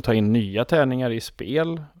 Du kan även ta in nya tärningar i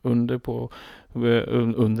spel under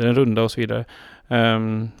en runda och så vidare.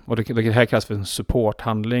 Och det här kallas för en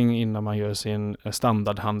supporthandling innan man gör sin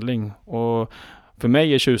standardhandling. Och för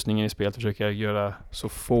mig är tjusningen i spelet att försöka göra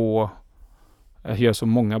så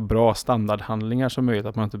många bra standardhandlingar som möjligt,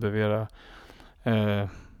 att man inte behöver göra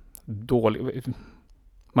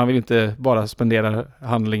man vill inte bara spendera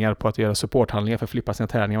handlingar på att göra supporthandlingar för att flippa sina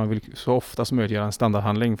tärningar. Man vill så ofta som möjligt göra en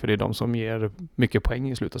standardhandling, för det är de som ger mycket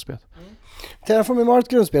poäng i slutet av spelet. Terraforming Mars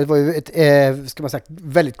grundspel var ju ett ska man säga,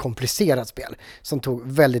 väldigt komplicerat spel som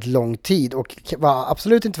tog väldigt lång tid och var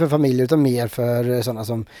absolut inte för familjer utan mer för sådana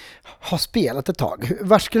som har spelat ett tag.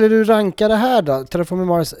 Var skulle du ranka det här då? Terraforming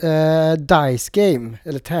Mars Dice Game,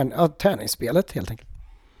 eller tärningsspelet helt enkelt?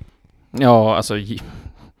 Ja, alltså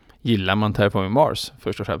gillar man Terraforming Mars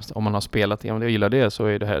först och främst, om man har spelat det, om jag gillar det, så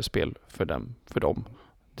är det här spel för dem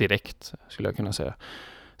direkt, skulle jag kunna säga.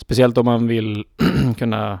 Speciellt om man vill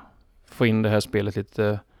kunna få in det här spelet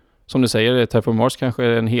lite, som du säger, Terraforming Mars kanske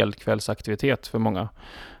är en helkvällsaktivitet för många,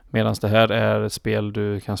 medan det här är ett spel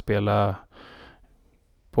du kan spela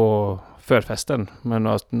på förfesten med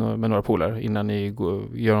några polare innan ni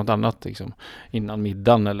gör något annat, liksom, innan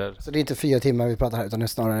middagen eller... Så det är inte 4 timmar vi pratar här, utan det är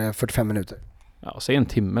snarare 45 minuter? Ja, säg en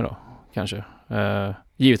timme då, kanske.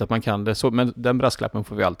 Givet att man kan det. Så, men den brasklappen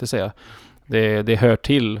får vi alltid säga. Det hör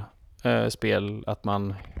till spel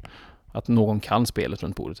att någon kan spelet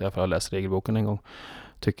runt bordet. I alla fall har läst regelboken en gång,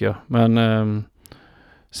 tycker jag. Men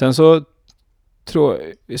sen så tror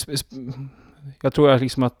jag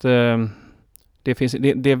liksom att det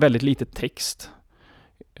är väldigt lite text.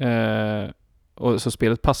 Och så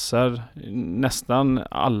spelet passar nästan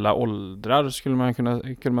alla åldrar,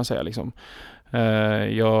 skulle man säga liksom.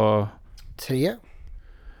 3?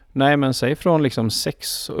 Nej, men säg från liksom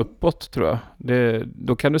 6 uppåt, tror jag.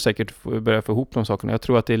 Då kan du säkert börja få ihop de sakerna. Jag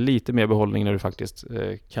tror att det är lite mer behållning när du faktiskt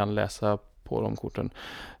kan läsa på de korten.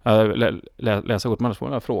 Läsa kort, men annars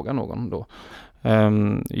får jag fråga någon då.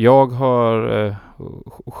 Jag har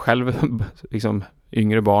själv liksom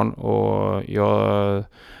yngre barn, och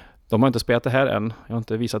de har inte spelat det här än. Jag har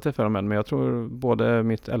inte visat det för dem än, men jag tror både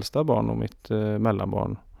mitt äldsta barn och mitt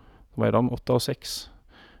mellanbarn, vad är de? 8 och 6.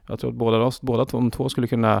 Jag tror att båda de två skulle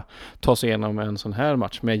kunna ta sig igenom en sån här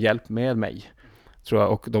match med hjälp med mig, tror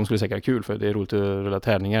jag. Och de skulle säkert ha kul, för det är roligt att rulla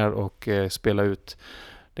tärningar och spela ut.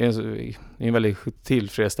 Det är en väldigt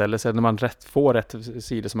tillfredsställelse när man får rätt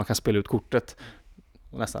sidor så man kan spela ut kortet.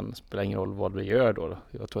 Och nästan spelar ingen roll vad vi gör då.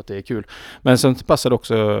 Jag tror att det är kul. Men sen passar det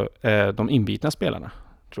också de inbitna spelarna,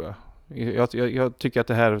 tror jag. Jag tycker att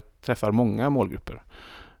det här träffar många målgrupper.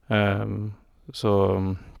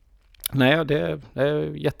 Så nej, det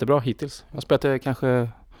är jättebra hittills. Jag har spelat det kanske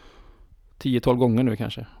 10-12 gånger nu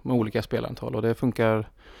kanske, med olika spelantal, och det funkar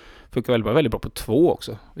väldigt bra på 2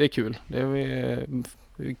 också. Det är kul. Det är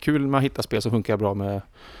kul när man hittar spel som funkar bra med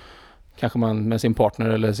kanske med sin partner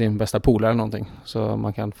eller sin bästa polare eller någonting, så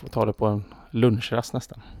man kan få ta det på en lunchrast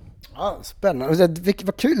nästan. Ja, spännande.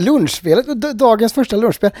 Vad kul. Lunchspelet, dagens första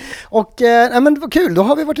lunchspel. Och men vad kul, då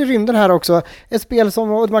har vi varit i rymden här också. Ett spel som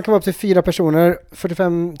man kan vara upp till 4 personer,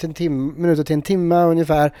 45 minuter till en timme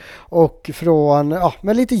ungefär. Och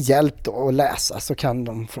med lite hjälp då att läsa så kan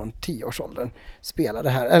de från 10-årsåldern spela det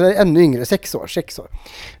här. Eller ännu yngre, 6 år.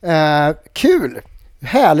 Kul!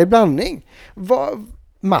 Härlig blandning.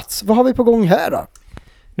 Mats, vad har vi på gång här då?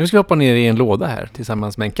 Nu ska vi hoppa ner i en låda här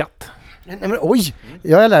tillsammans med en katt. Nej, men oj,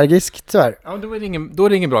 jag är allergisk tyvärr. Ja, då är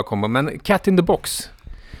det ingen bra kombo. Men Cat in the Box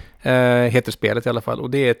heter spelet i alla fall. Och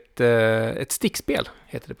det är ett stickspel,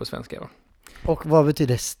 heter det på svenska. Va? Och vad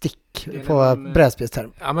betyder stick på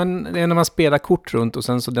brädspelsterm? Ja, men det är när man spelar kort runt och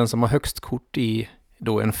sen så den som har högst kort i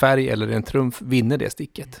då en färg eller en trumf vinner det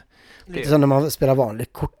sticket. Lite som när man spelar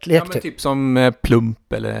vanlig kortlek. Ja, men typ som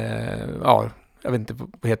plump eller jag vet inte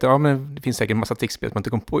vad heter det. Ja, men det finns säkert en massa stickspel som man inte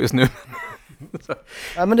kom på just nu.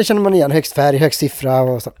 Ja, men det känner man igen. Högst färg, högst siffra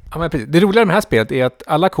och så. Ja, men precis. Det roliga med det här spelet är att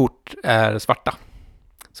alla kort är svarta.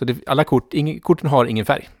 Så alla korten har ingen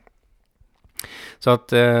färg. Så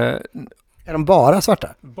att... är de bara svarta?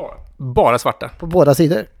 Bara svarta. På båda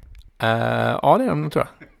sidor? Ja, det är de, tror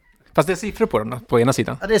jag. Fast det är siffror på dem på ena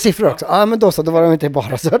sidan. Ja, det är siffror också. Ja, men då var de inte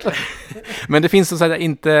bara svarta. Men det finns så att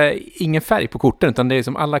säga ingen färg på korten, utan det är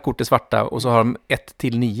som alla kort är svarta och så har de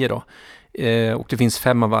 1-9 då. Och det finns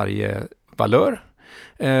 5 av varje valör.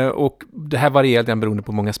 Och det här varierar beroende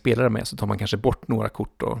på hur många spelare med, så tar man kanske bort några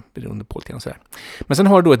kort då, beroende på lite grann så här. Men sen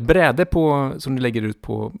har du då ett bräde som du lägger ut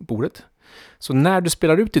på bordet. Så när du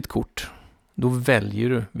spelar ut ditt kort, då väljer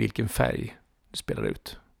du vilken färg du spelar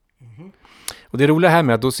ut. Mm-hmm. Och det roliga här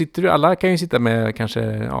med att då sitter alla kan ju sitta med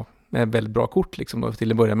kanske med väldigt bra kort liksom då,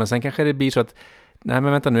 till en början, men sen kanske det blir så att nej,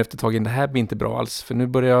 men vänta nu, efter ett tag, det här blir inte bra alls, för nu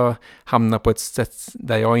börjar jag hamna på ett sätt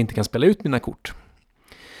där jag inte kan spela ut mina kort.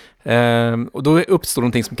 Och då uppstår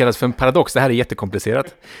någonting som kallas för en paradox. Det här är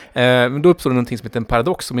jättekomplicerat. Men då uppstår det någonting som heter en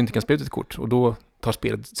paradox som inte kan spela ut ett kort, och då tar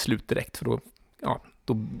spelet slut direkt, för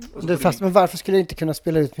men varför skulle jag inte kunna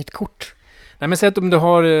spela ut mitt kort? Nej, men säg att om du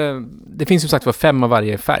har, det finns ju sagt 5 av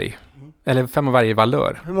varje färg. Eller 5 av varje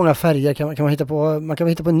valör. Hur många färger kan man hitta på? Man kan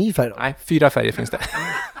hitta på en ny färg då? Nej, 4 färger finns det.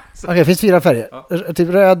 Okej, det finns 4 färger. Ja. Typ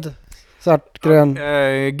röd, svart, grön.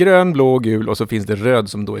 Grön, blå, gul, och så finns det röd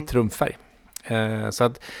som då är trumfärg. Så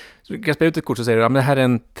att du kan spela ut ett kort och säger att det här är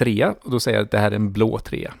en 3, och då säger jag att det här är en blå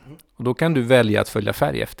 3. Och då kan du välja att följa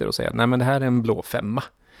färg efter och säga nej, men det här är en blå 5.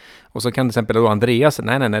 Och så kan till exempel då Andreas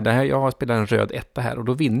nej, det här, jag har spelat en röd 1 här, och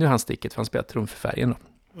då vinner han sticket för han spelar trumfärgen då.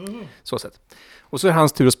 Så sätt. Och så är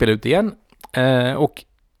hans tur att spela ut igen. Och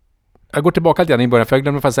jag går tillbaka lite grann i början, för jag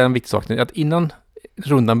glömde faktiskt säga en viktig sak. Att innan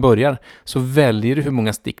rundan börjar så väljer du hur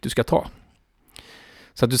många stick du ska ta.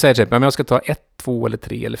 Så att du säger att jag ska ta 1, 2 eller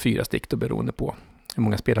 3 eller 4 stick då, beroende på hur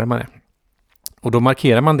många spelare man är. Och då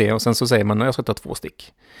markerar man det, och sen så säger man att jag ska ta 2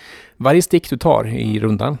 stick. Varje stick du tar i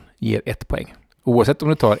rundan ger 1 poäng. Oavsett om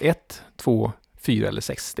du tar 1, 2, 4 eller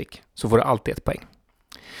 6 stick så får du alltid 1 poäng.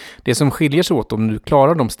 Det som skiljer sig åt om du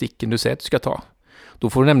klarar de sticken du säger att du ska ta, då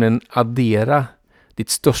får du nämligen addera ditt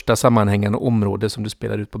största sammanhängande område som du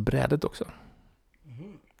spelar ut på brädet också.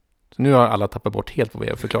 Så nu har alla tappat bort helt vad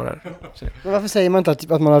jag förklarar. Men varför säger man inte att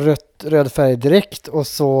man har röd färg direkt och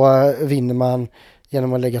så vinner man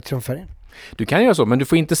genom att lägga trumfärgen? Du kan göra så, men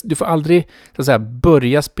du får aldrig så att säga,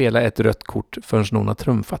 börja spela ett rött kort förrän någon har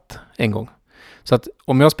trumfat en gång. Så att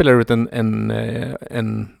om jag spelar ut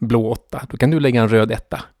en blå 8, då kan du lägga en röd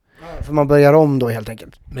 1. För man börjar om då helt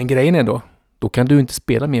enkelt. Men grejen är då kan du inte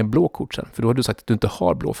spela med en blå kort sen, för då har du sagt att du inte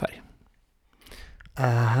har blå färg.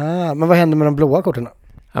 Aha, men vad händer med de blåa korten då?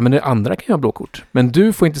 Ja, men det andra kan ju ha blå kort, men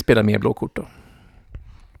du får inte spela med blå kort då.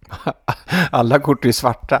 Alla kort är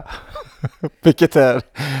svarta. Vilket är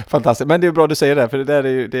fantastiskt. Men det är bra du säger det,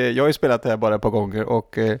 för jag har ju spelat det här bara ett par gånger,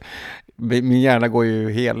 och min hjärna går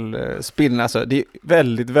ju hel spinn. Alltså, det är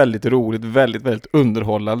väldigt, väldigt roligt, väldigt, väldigt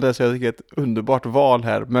underhållande, så jag tycker det är ett underbart val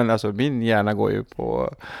här. Men alltså, min hjärna går ju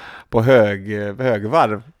på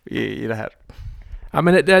högvarv i det här. Ja,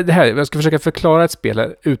 men det här, jag ska försöka förklara ett spel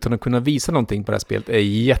här utan att kunna visa någonting på det här spelet är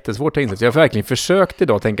jättesvårt att inse. Så jag har verkligen försökt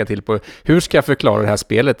idag tänka till på hur ska jag förklara det här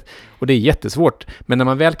spelet, och det är jättesvårt. Men när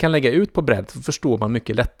man väl kan lägga ut på brädet så förstår man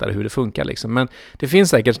mycket lättare hur det funkar liksom. Men det finns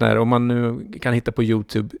säkert sådana här, om man nu kan hitta på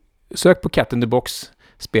YouTube, sök på Cat in the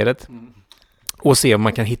Box-spelet och se om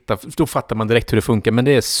man kan hitta, då fattar man direkt hur det funkar. Men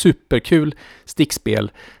det är superkul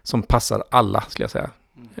stickspel som passar alla, skulle jag säga.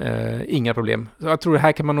 Inga problem. Så jag tror det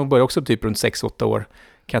här kan man nog börja också typ runt 6-8 år,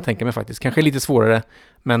 kan jag tänka mig faktiskt. Kanske lite svårare,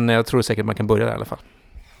 men jag tror säkert man kan börja där i alla fall.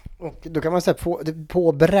 Och då kan man säga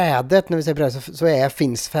på brädet, när vi säger brädet, så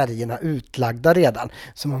finns färgerna utlagda redan.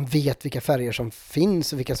 Så man vet vilka färger som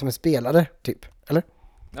finns och vilka som är spelade, typ. Eller?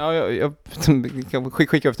 Ja, jag kan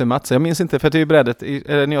skicka upp till Mats. Jag minns inte, för det är ju brädet.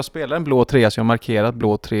 När jag spelar en blå 3 så jag har markerat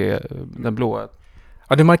blå 3, den blåa.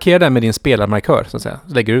 Ja, du markerar den med din spelarmarkör så att säga.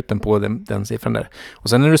 Så lägger du ut den på den siffran där. Och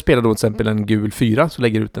sen när du spelar då till exempel en gul 4 så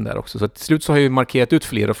lägger du ut den där också. Så till slut så har jag ju markerat ut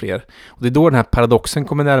fler och fler. Och det är då den här paradoxen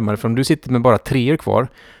kommer närmare. För om du sitter med bara 3 kvar,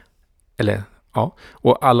 eller ja,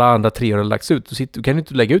 och alla andra 3 har lagts ut, då kan du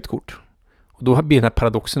inte lägga ut kort. Och då blir den här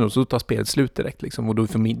paradoxen och så tar spelet slut direkt liksom. Och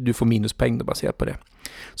du får minuspoäng då baserat på det.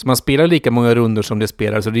 Så man spelar lika många rundor som det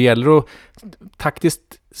spelar. Så det gäller att taktiskt,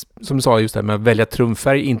 som du sa just där, med att välja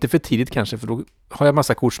trumfärg. Inte för tidigt kanske, för då har jag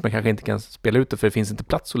massa kort som jag kanske inte kan spela ut, för det finns inte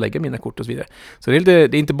plats att lägga mina kort och så vidare. Så det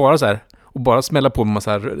är inte bara så här och bara smälla på med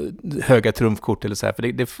massa höga trumfkort eller så här,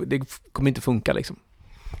 för det kommer inte funka liksom.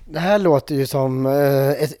 Det här låter ju som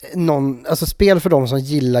alltså spel för de som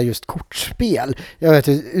gillar just kortspel. Jag vet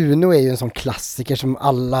att Uno är ju en sån klassiker som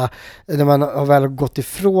alla, när man har väl gått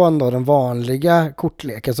ifrån då den vanliga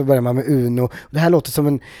kortleken så börjar man med Uno. Det här låter som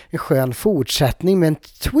en skön fortsättning med en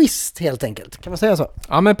twist helt enkelt. Kan man säga så?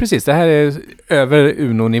 Ja, men precis. Det här är över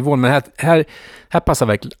Uno-nivån, men här passar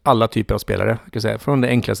verkligen alla typer av spelare. Kan jag säga. Från det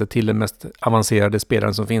enklaste till den mest avancerade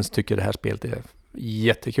spelaren som finns tycker det här spelet är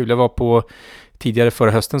jättekul. Jag var tidigare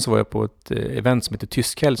förra hösten så var jag på ett event som heter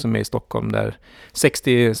Tyskhelg som är i Stockholm där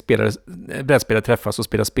 60 brädspelare träffas och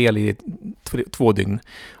spelar spel i 2 dygn.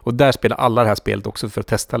 Och där spelar alla det här spelet också för att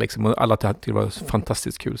testa liksom, och alla tyckte det var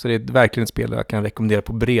fantastiskt kul. Så det är verkligen ett spel jag kan rekommendera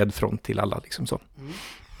på bred front till alla liksom så. Mm.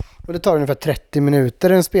 Och det tar ungefär 30 minuter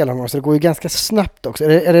en spelomgång, så det går ju ganska snabbt också.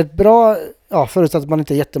 Är det ett bra, förutsatt att man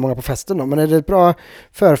inte är jättemånga på festen då, men är det ett bra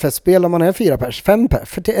förfestspel om man är 4 pers, 5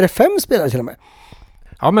 pers? Är det 5 spelare till och med?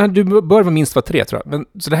 Ja, men du bör vara minst 3 tror jag. Men,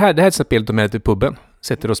 så det här är ett spel de är till puben.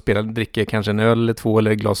 Sätter och spelar, dricker kanske en öl eller 2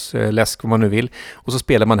 eller glas läsk, vad man nu vill. Och så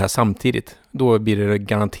spelar man det här samtidigt. Då blir det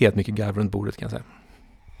garanterat mycket garv runt bordet kan jag säga.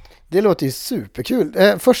 Det låter ju superkul.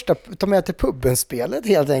 Första ta med till puben-spelet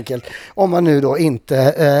helt enkelt. Om man nu då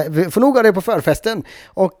inte får nog av det på förfesten.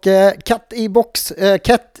 Och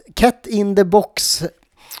Cat in the box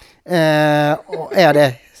är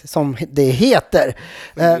det som det heter.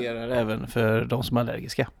 Fungerar även för de som är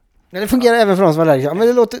allergiska. Det fungerar även för de som är allergiska. Men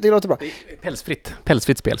det låter bra.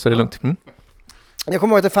 Pälsfritt spel, så det är lugnt. Mm. Jag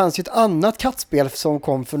kommer ihåg att det fanns ett annat kattspel som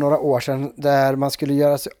kom för några år sedan där man skulle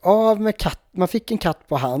göra sig av med katt. Man fick en katt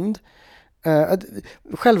på hand.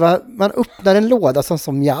 Man öppnade en låda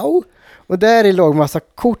som mjau. Och där låg massa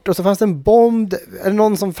kort och så fanns det en bomb. Är det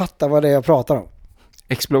någon som fattar vad det är jag pratar om?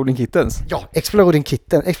 Exploding Kittens? Ja, Exploding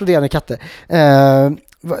Kitten. Exploderande katter.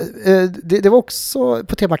 Det var också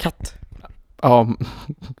på tema katt. Ja,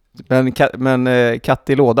 men katt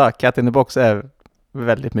i låda, cat in the box är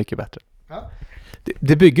väldigt mycket bättre. Ja.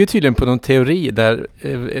 Det bygger tydligen på någon teori där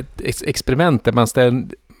ett experiment där man ställer,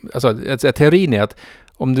 alltså teorin är att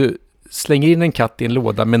om du slänger in en katt i en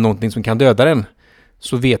låda med någonting som kan döda den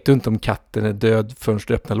så vet du inte om katten är död förrän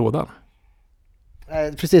du öppnar lådan.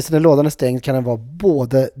 Precis, när lådan är stängd kan den vara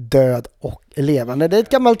både död och levande. Det är ett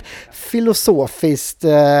gammalt filosofiskt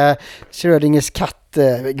Schrödingers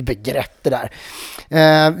kattbegrepp det där.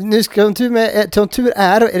 Nu ska som tur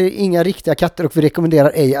är det inga riktiga katter och vi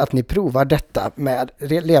rekommenderar ej att ni provar detta med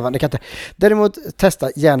levande katter. Däremot testa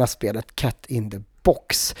gärna spelet Cat in the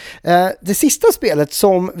Box. Det sista spelet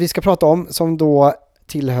som vi ska prata om som då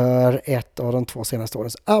tillhör ett av de 2 senaste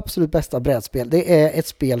årens absolut bästa brädspel. Det är ett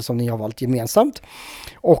spel som ni har valt gemensamt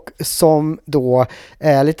och som då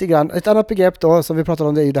är lite grann ett annat begrepp då som vi pratade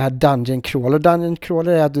om, det är ju det här Dungeon Crawler. Dungeon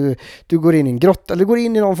Crawler är att du går in i en grotta eller går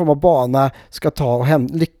in i någon form av bana, ska ta och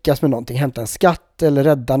lyckas med någonting, hämta en skatt eller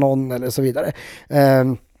rädda någon eller så vidare.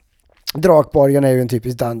 Drakborgen är ju en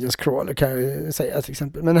typisk Dungeons Crawler kan jag ju säga till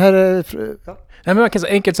exempel. Men här är... Ja. Nej, men man kan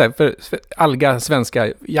säga enkelt säga för Alga,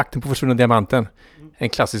 svenska, jakten på försvunna diamanten. En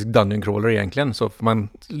klassisk dungeon crawler egentligen, så får man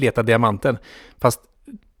leta diamanten. Fast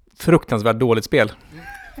fruktansvärt dåligt spel.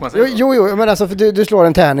 Jo, men alltså för du slår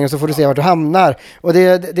en tärning och så får du se vart du hamnar. Och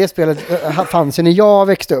det spelet fanns ju när jag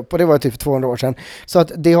växte upp och det var typ 200 år sedan. Så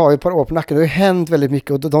att det har ju ett par år på nacken. Det har ju hänt väldigt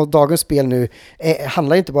mycket och dagens spel nu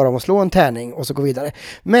handlar inte bara om att slå en tärning och så gå vidare.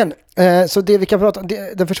 Men så det vi kan prata om,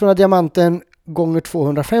 den försvunna diamanten gånger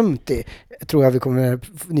 250 tror jag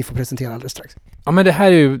ni får presentera alldeles strax. Ja, men det här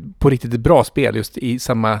är ju på riktigt ett bra spel just i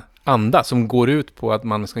samma anda som går ut på att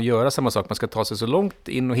man ska göra samma sak. Man ska ta sig så långt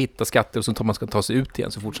in och hitta skatter och så man ska ta sig ut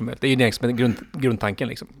igen så fort som möjligt. Det är ju den grundtanken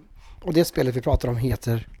liksom. Och det spelet vi pratar om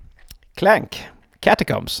heter Clank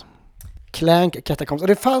Catacombs. Clank Catacombs. Och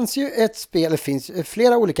det fanns ju det finns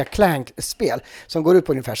flera olika Clank-spel som går ut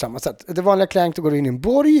på ungefär samma sätt. Det vanliga Clank, då går du in i en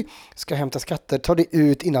borg, ska hämta skatter, tar dig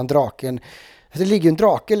ut innan draken. Det ligger en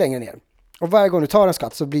drake längre ner. Och varje gång du tar en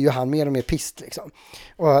skatt så blir ju han mer och mer pist liksom.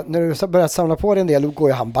 Och när du börjar samla på dig en del, då går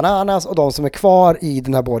ju han bananas, och de som är kvar i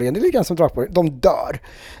den här borgen, det är lika grann som drakborgen, de dör.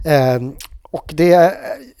 Och det är,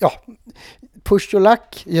 push your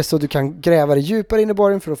luck, så du kan gräva dig djupare in i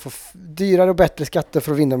borgen för att få dyrare och bättre skatter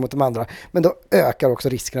för att vinna mot de andra. Men då ökar också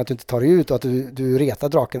risken att du inte tar dig ut och att du retar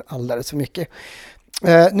draken alldeles för mycket.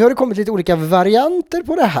 Nu har det kommit lite olika varianter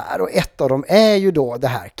på det här, och ett av dem är ju då det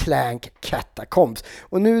här Clank Catacombs.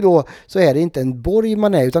 Och nu då så är det inte en borg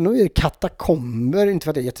man är, utan nu är det katakomber, inte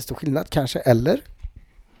för att det är jättestor skillnad kanske, eller?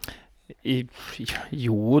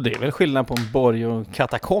 Jo, det är väl skillnad på en borg och en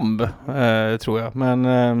katakomb, tror jag. Men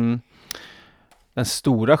den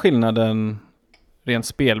stora skillnaden rent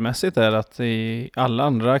spelmässigt är att i alla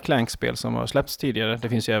andra Clank-spel som har släppts tidigare, det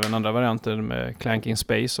finns ju även andra varianter med Clank in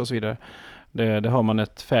Space och så vidare, det har man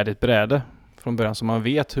ett färdigt bräde från början, så man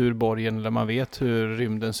vet hur borgen eller man vet hur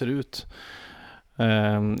rymden ser ut.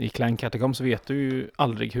 I Clank Catacombs vet du ju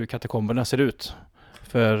aldrig hur katakomberna ser ut,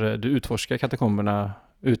 för du utforskar katakomberna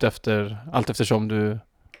allt eftersom du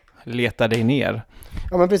letar dig ner.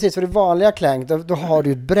 Ja, men precis, för det vanliga Clank, då har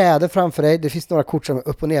du ett bräde framför dig, det finns några kort som är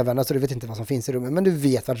upp- och nedvända, så du vet inte vad som finns i rummen, men du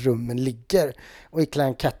vet var rummen ligger. Och i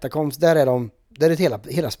Clank Catacombs, där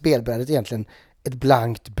är hela spelbrädet egentligen ett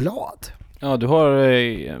blankt blad. Ja, du har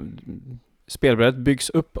spelbrädet byggs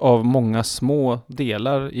upp av många små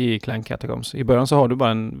delar i Clank Catacombs. I början så har du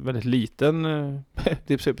bara en väldigt liten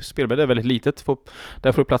spelbrädet är väldigt litet.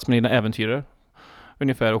 Där får du plats med dina äventyrare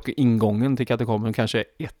ungefär, och ingången till katakomben kanske är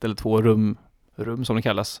 1 eller 2 rum som det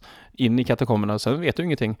kallas, in i katakomberna. Sen vet du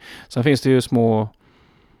ingenting. Sen finns det ju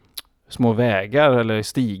små vägar eller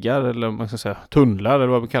stigar eller man ska säga tunnlar eller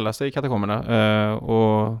vad det kallas det i katakomberna.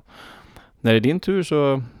 Och när det är din tur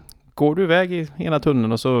så går du iväg i ena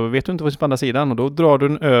tunneln och så vet du inte vad som är på andra sidan, och då drar du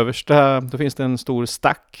den översta, då finns det en stor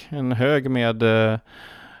stack, en hög med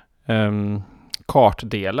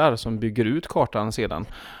kartdelar som bygger ut kartan sedan.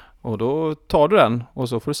 Och då tar du den och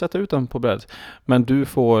så får du sätta ut den på brädet. Men du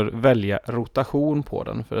får välja rotation på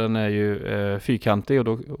den, för den är ju fyrkantig,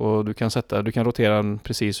 och du kan rotera den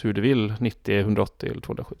precis hur du vill, 90, 180 eller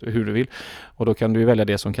 270, hur du vill. Och då kan du välja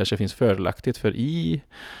det som kanske finns fördelaktigt, för i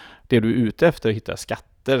det du är ute efter hittar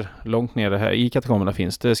skatter. Långt nere här i katakomberna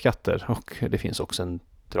finns det skatter, och det finns också en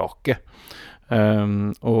drake.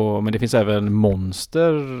 Men det finns även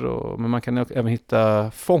monster, men man kan även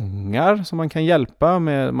hitta fångar som man kan hjälpa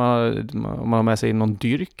med, om man har med sig någon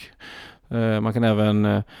dyrk. Man kan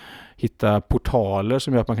även hitta portaler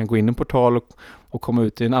som gör att man kan gå in i en portal och komma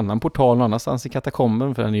ut i en annan portal någon annanstans i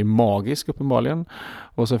katakomben, för den är ju magisk uppenbarligen.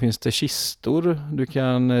 Och så finns det kistor du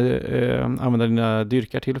kan använda dina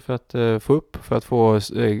dyrkar till för att få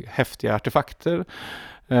häftiga artefakter.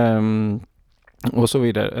 Och så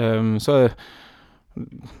vidare. Så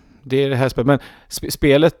det är det här spelet. Men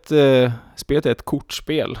spelet är ett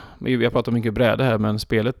kortspel. Vi har pratat mycket bräde här, men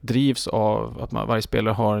spelet drivs av att varje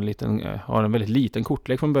spelare har en väldigt liten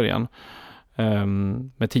kortlek från början.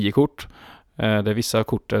 Med 10 kort. Där vissa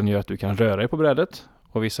korten gör att du kan röra dig på brädet,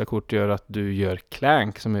 och vissa kort gör att du gör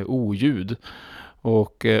clank, som är oljud.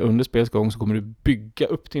 Och under spelets gång så kommer du bygga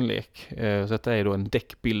upp din lek. Så detta är då en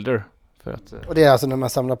deckbuilder. Och det är alltså när man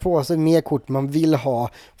samlar på sig mer kort man vill ha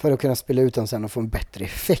för att kunna spela ut dem sen och få en bättre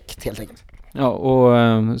effekt helt enkelt. Ja,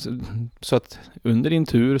 och så att under din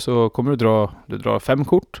tur så kommer du dra 5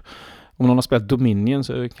 kort. Om någon har spelat Dominion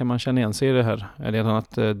så kan man känna igen sig i det här. Det är ett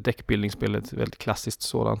annat deckbuilding-spel, ett väldigt klassiskt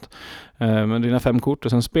sådant. Men dina 5 kort,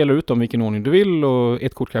 och sen spelar du ut dem vilken ordning du vill, och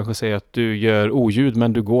ett kort kanske säger att du gör oljud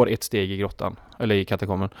men du går ett steg i grottan eller i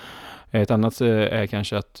katakomben. Ett annat är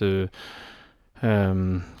kanske att du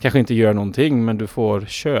kanske inte gör någonting, men du får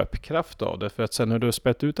köpkraft av det, för att sen när du har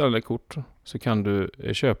spett ut alla kort så kan du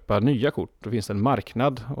köpa nya kort. Då finns det en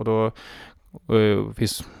marknad, och då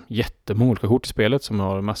finns jättemånga olika kort i spelet som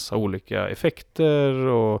har massa olika effekter,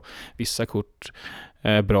 och vissa kort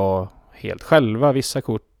är bra helt själva, vissa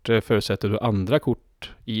kort förutsätter du andra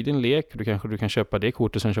kort i din lek. Du kan köpa det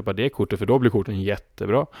kortet och sen köpa det kortet, för då blir korten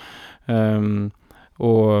jättebra.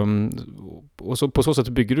 Och så på så sätt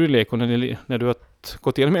bygger du lek, och när du har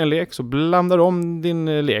gått igenom en lek så blandar du om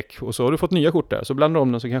din lek, och så har du fått nya kort där, så blandar du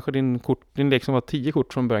om den, så kanske din lek som var 10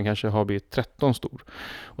 kort från början kanske har blivit 13 stor,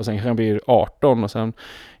 och sen kanske den blir 18, och sen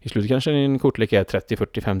i slutet kanske din kortlek är 30,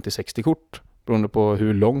 40, 50, 60 kort beroende på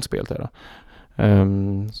hur långt spelet är då.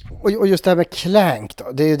 Och just det här med clank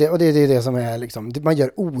då, det är det som är liksom, man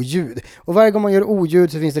gör oljud, och varje gång man gör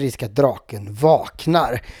oljud så finns det risk att draken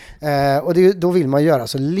vaknar, och då vill man göra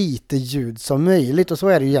så lite ljud som möjligt, och så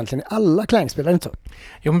är det ju egentligen i alla Clank-spel, inte så?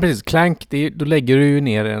 Ja, men precis, clank, då lägger du ju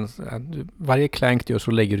ner varje clank du gör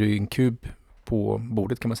så lägger du en kub på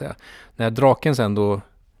bordet, kan man säga. När draken sen då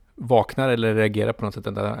vaknar eller reagerar på något sätt,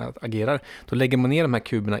 eller agerar, då lägger man ner de här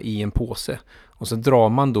kuberna i en påse och så drar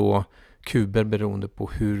man då kuber beroende på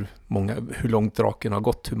hur långt draken har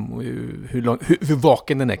gått, hur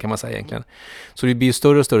vaken den är kan man säga egentligen. Så det blir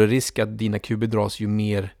större och större risk att dina kuber dras ju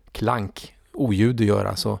mer klank, oljud du gör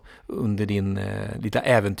alltså under din lilla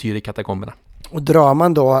äventyr i katakomberna. Och drar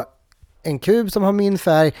man då en kub som har min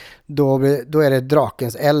färg, då är det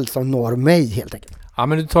drakens eld som når mig helt enkelt. Ja,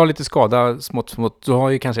 men du tar lite skada smått. Du har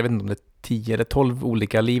ju kanske, jag vet inte om det är 10 eller 12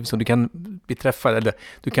 olika liv som du kan bli träffad, eller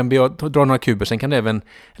du kan dra några kuber, sen kan du även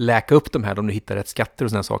läka upp de här om du hittar rätt skatter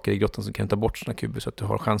och sådana saker i grottan, så kan du ta bort sådana kuber så att du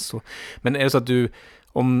har chans. Så. Men är det så att du,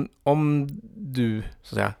 om du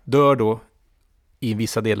så att säga dör då i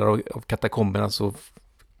vissa delar av katakomberna, så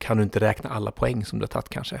kan du inte räkna alla poäng som du har tagit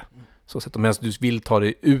kanske. Så att om du vill ta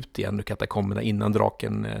dig ut igen ur katakomberna innan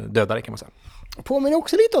draken dödar dig kan man säga. Påminner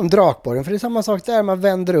också lite om Drakborgen, för det är samma sak där, man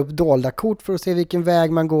vänder upp dolda kort för att se vilken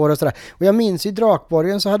väg man går och sådär. Och jag minns i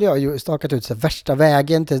Drakborgen så hade jag ju stakat ut så värsta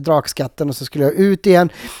vägen till drakskatten och så skulle jag ut igen.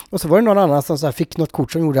 Och så var det någon annan som så här fick något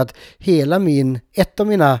kort som gjorde att hela ett av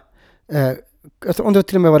mina, om det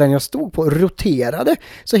till och med var den jag stod på, roterade.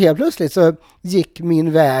 Så helt plötsligt så gick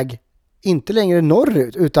min väg inte längre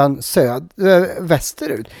norrut utan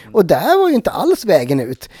västerut. Och där var ju inte alls vägen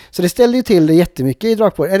ut. Så det ställde ju till det jättemycket i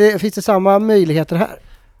Drakborg. Finns det samma möjligheter här?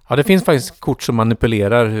 Ja, det finns faktiskt kort som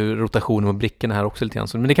manipulerar rotationen på brickorna här också lite grann.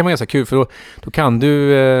 Men det kan vara ganska kul, för då kan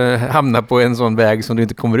du hamna på en sån väg som du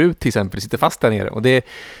inte kommer ut, till exempel, sitter fast där nere. Och det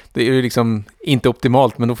är ju liksom inte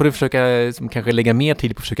optimalt, men då får du försöka kanske lägga mer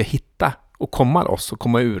tid på att försöka hitta och komma loss och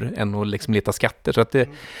komma ur än att liksom leta skatter. Så att det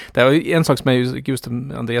är en sak som just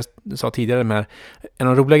Andreas sa tidigare med, en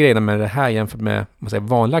av de roliga grejerna med det här jämfört med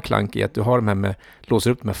vanliga klank är att du har de här med,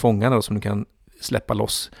 låser upp de här fångarna som du kan släppa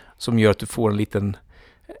loss, som gör att du får en liten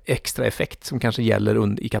extra effekt som kanske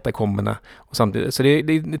gäller i katakomberna. Och samtidigt, så det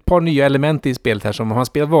är ett par nya element i spelet här, som om man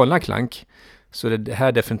spelar vanliga klank så är det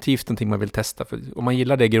här definitivt någonting man vill testa. För om man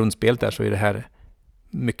gillar det grundspelet där, så är det här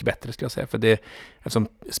mycket bättre, skulle jag säga. För eftersom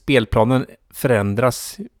spelplanen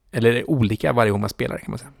förändras eller är olika varje gång man spelar,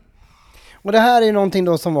 kan man säga. Och det här är någonting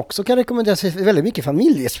då som också kan rekommenderas för väldigt mycket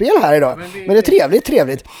familjespel här idag. Men det är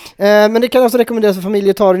trevligt. Men det kan också rekommenderas för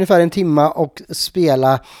familjer, tar ungefär en timme och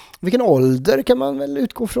spela. Vilken ålder kan man väl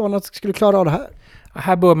utgå från att skulle klara av det här?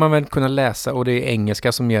 Här bör man väl kunna läsa, och det är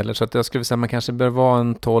engelska som gäller, så att jag skulle säga man kanske bör vara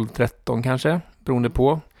en 12-13 kanske, beroende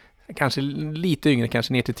på. Kanske lite yngre,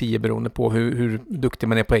 kanske ner till 10 beroende på hur duktig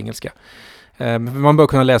man är på engelska. Man bör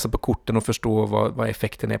kunna läsa på korten och förstå vad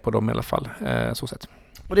effekten är på dem i alla fall. Så sätt.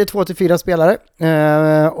 Och det är 2-4 spelare.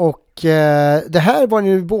 Det här var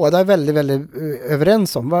ni båda väldigt, väldigt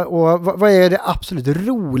överens om. Och vad är det absolut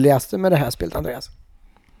roligaste med det här spelet, Andreas?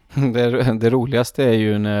 Det roligaste är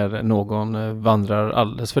ju när någon vandrar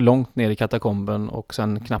alldeles för långt ner i katakomben och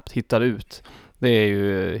sen knappt hittar ut. Det är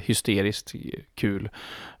ju hysteriskt kul.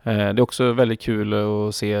 Det är också väldigt kul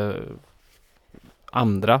att se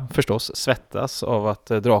andra förstås svettas av att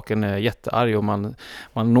draken är jättearg och man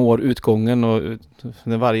når utgången, och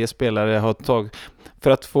när varje spelare har tagit,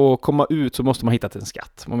 för att få komma ut så måste man hitta en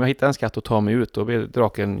skatt. Om jag hittar en skatt och tar mig ut, då blir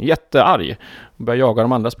draken jättearg och börjar jaga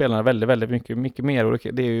de andra spelarna väldigt, väldigt mycket mer, och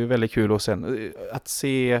det är ju väldigt kul. Och sen att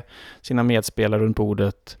se sina medspelare runt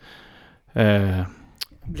bordet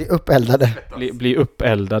bli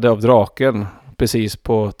uppeldade av draken precis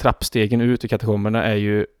på trappstegen ut i katakomberna är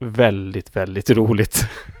ju väldigt, väldigt roligt.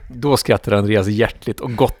 Då skrattar Andreas hjärtligt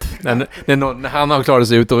och gott. När han har klarat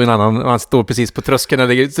sig ut och en annan, han står precis på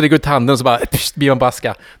tröskeln, så det går ut handen så bara blir man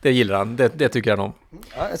baska. Det gillar han, det tycker han om.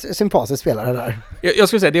 Ja, sympatisk spelare där. Jag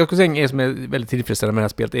skulle säga, det också är som är väldigt tillfredsställande med det här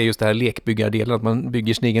spelet är just det här lekbyggardelen, att man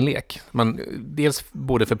bygger sin egen lek. Dels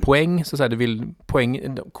både för poäng, så du vill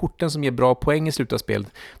korten som ger bra poäng i slutet av spelet,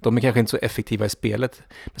 de är kanske inte så effektiva i spelet.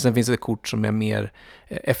 Men sen finns det kort som är mer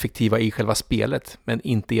effektiva i själva spelet, men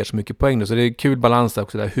inte ger så mycket poäng. Så det är kul balans där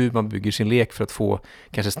också, där hur man bygger sin lek för att få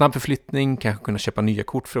kanske snabb förflyttning, kanske kunna köpa nya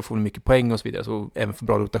kort för att få mycket poäng och så vidare, så även för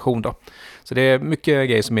bra rotation då. Så det är mycket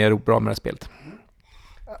grejer som är bra med det här spelet.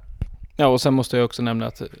 Ja, och sen måste jag också nämna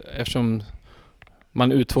att eftersom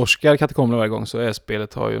man utforskar katakomberna varje gång, så är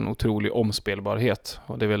spelet har ju en otrolig omspelbarhet,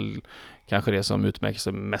 och det är väl kanske det som utmärker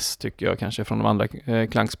sig mest, tycker jag, kanske från de andra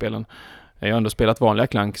klankspelen. Jag har ändå spelat vanliga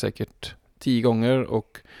klank säkert 10 gånger,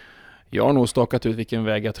 och jag har nog stakat ut vilken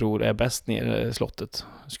väg jag tror är bäst ner i slottet,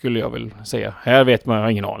 skulle jag väl säga. Här vet man, jag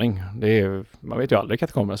har ingen aning. Man vet ju aldrig hur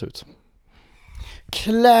katakomberna ser ut.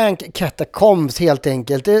 Clank Catacombs helt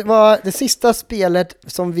enkelt. Det var det sista spelet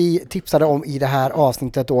som vi tipsade om i det här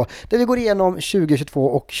avsnittet då, där vi går igenom 2022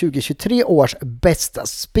 och 2023 års bästa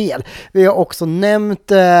spel. Vi har också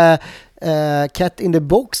nämnt Cat in the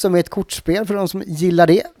Box, som är ett kortspel för de som gillar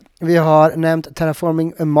det. Vi har nämnt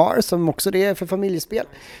Terraforming Mars som också det är för familjespel.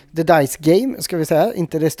 The Dice Game ska vi säga,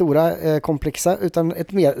 inte det stora komplexa utan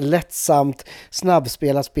ett mer lättsamt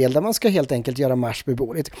snabbspelat spel där man ska helt enkelt göra Mars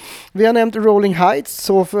beboeligt. Vi har nämnt Rolling Heights,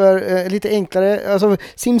 så för lite enklare, alltså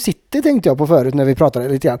SimCity tänkte jag på förut när vi pratade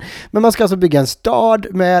lite grann. Men man ska alltså bygga en stad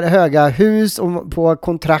med höga hus och på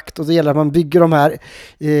kontrakt, och så gäller att man bygger de här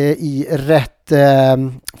i rätt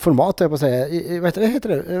format, jag på att säga. Vad heter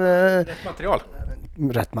det? Rätt material.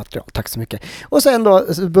 Rätt material, tack så mycket. Och sen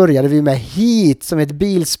då så började vi med Heat som är ett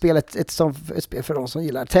bilspel, ett spel för de som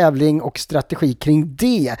gillar tävling och strategi kring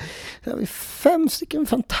det. Så har vi 5 stycken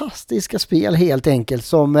fantastiska spel helt enkelt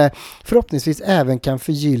som förhoppningsvis även kan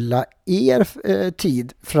förgylla er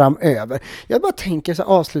tid framöver. Jag bara tänker så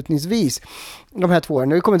avslutningsvis, de här 2 åren,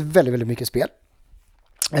 nu har det kommit väldigt, väldigt mycket spel.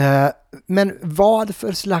 Men vad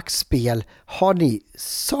för slags spel har ni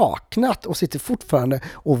saknat och sitter fortfarande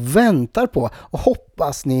och väntar på och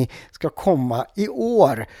hoppas ni ska komma i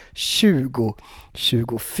år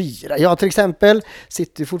 2024? Jag till exempel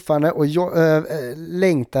sitter fortfarande och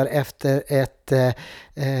längtar efter ett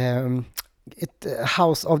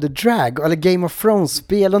House of the Drag eller Game of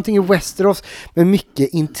Thrones-spel, någonting i Westeros med mycket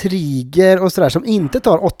intriger och sådär som inte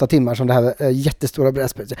tar 8 timmar som det här jättestora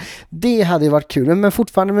brädspelet. Det hade ju varit kul, men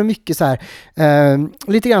fortfarande med mycket så här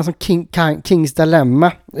lite grann som Kings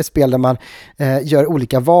Dilemma, ett spel där man gör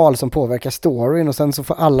olika val som påverkar storyn och sen så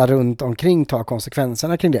får alla runt omkring ta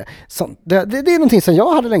konsekvenserna kring det. Så, det är någonting som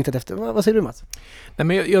jag hade längtat efter. Vad säger du, Mats? Nej,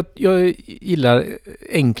 men jag gillar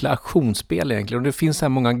enkla aktionsspel egentligen, och det finns så här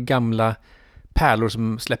många gamla pärlor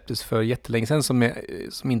som släpptes för jättelänge sedan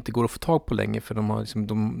som inte går att få tag på länge, för de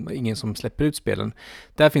har ingen som släpper ut spelen.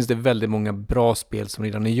 Där finns det väldigt många bra spel som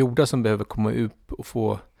redan är gjorda som behöver komma upp och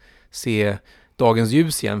få se dagens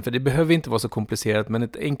ljus igen, för det behöver inte vara så komplicerat, men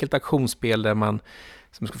ett enkelt aktionsspel där man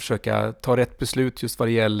som ska försöka ta rätt beslut just vad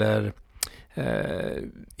det gäller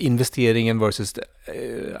investeringen versus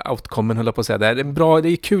outcomen, höll jag på att säga. Det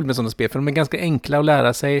är kul med sådana spel, för de är ganska enkla att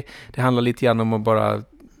lära sig. Det handlar lite grann om att bara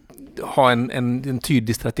ha en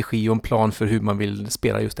tydlig strategi och en plan för hur man vill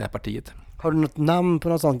spela just det här partiet. Har du något namn på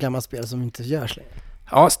något sånt gammalt spel som inte görs längre?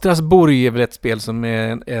 Ja, Strasbourg är väl ett spel som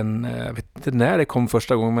är jag vet inte när det kom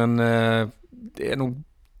första gången, men det är nog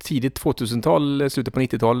tidigt 2000-tal, slutet på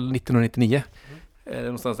 90-tal, 1999.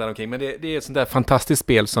 Någonstans där omkring. Men det är ett sånt där fantastiskt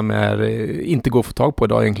spel som inte går att få tag på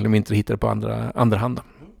idag egentligen, om inte hittar det på andra hand.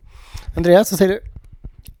 Andreas, vad säger du?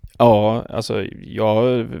 Ja, alltså jag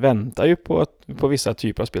väntar ju på vissa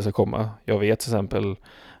typer av spel ska komma. Jag vet till exempel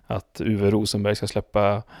att Uwe Rosenberg ska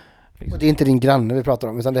släppa... Och det är inte din granne vi pratar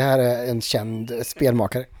om, utan det här är en känd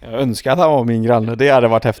spelmakare. Jag önskar att han var min granne, det hade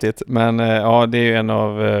varit häftigt. Men ja, det är ju en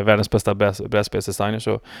av världens bästa brädspelsdesigners,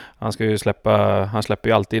 så han släpper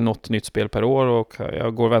ju alltid något nytt spel per år, och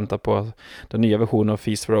jag går och väntar på den nya versionen av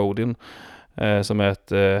Feast for Odin, som är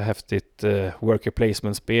ett häftigt worker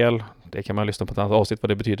placement-spel. Det kan man lyssna på ett annat avsnitt vad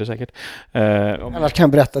det betyder säkert. Annars kan jag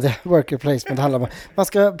berätta att worker placement handlar om man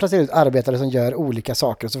ska placera ut arbetare som gör olika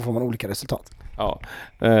saker, och så får man olika resultat. Ja,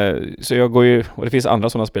 så jag går ju, och det finns andra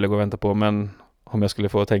sådana spel jag går och väntar på, men om jag skulle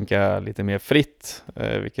få tänka lite mer fritt,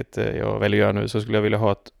 vilket jag väljer att göra nu, så skulle jag vilja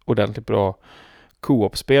ha ett ordentligt bra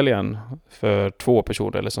co-op-spel igen för 2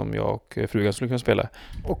 personer, eller som jag och frugan skulle kunna spela.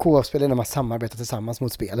 Och co-op-spel är när man samarbetar tillsammans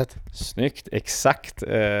mot spelet. Snyggt, exakt.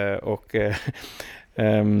 Och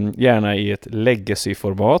gärna i ett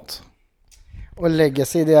legacy-format. Och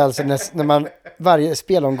legacy, det är alltså när man varje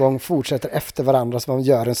spelomgång fortsätter efter varandra, så man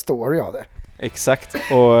gör en story av det. Exakt,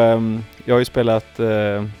 och jag har ju spelat,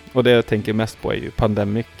 och det jag tänker mest på är ju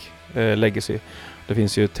Pandemic Legacy. Det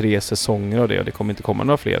finns ju 3 säsonger av det, och det kommer inte komma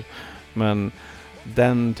några fler. Men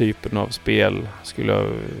den typen av spel skulle jag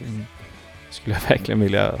verkligen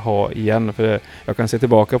vilja ha igen, för jag kan se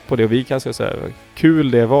tillbaka på det och vi kan säga så här,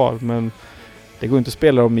 kul det var, men det går inte att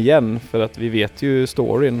spela dem igen för att vi vet ju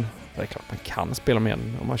storyn. Det är klart man kan spela dem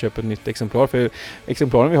igen om man köper ett nytt exemplar, för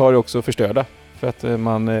exemplaren vi har är också förstörda för att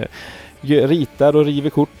man ritar och river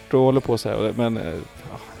kort och håller på så här, men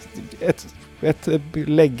ett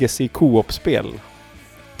legacy co-op-spel.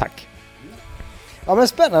 Tack. Ja, men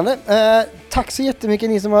spännande. Tack så jättemycket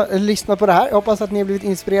ni som har lyssnat på det här. Jag hoppas att ni har blivit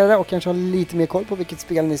inspirerade och kanske har lite mer koll på vilket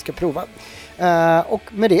spel ni ska prova. Och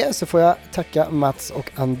med det så får jag tacka Mats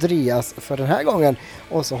och Andreas för den här gången.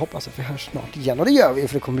 Och så hoppas jag att vi hörs snart igen. Och det gör vi,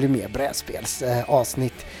 för det kommer bli mer brädspels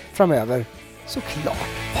avsnitt framöver. Såklart.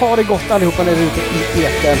 Ha det gott allihopa när du är ute i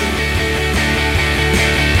etern.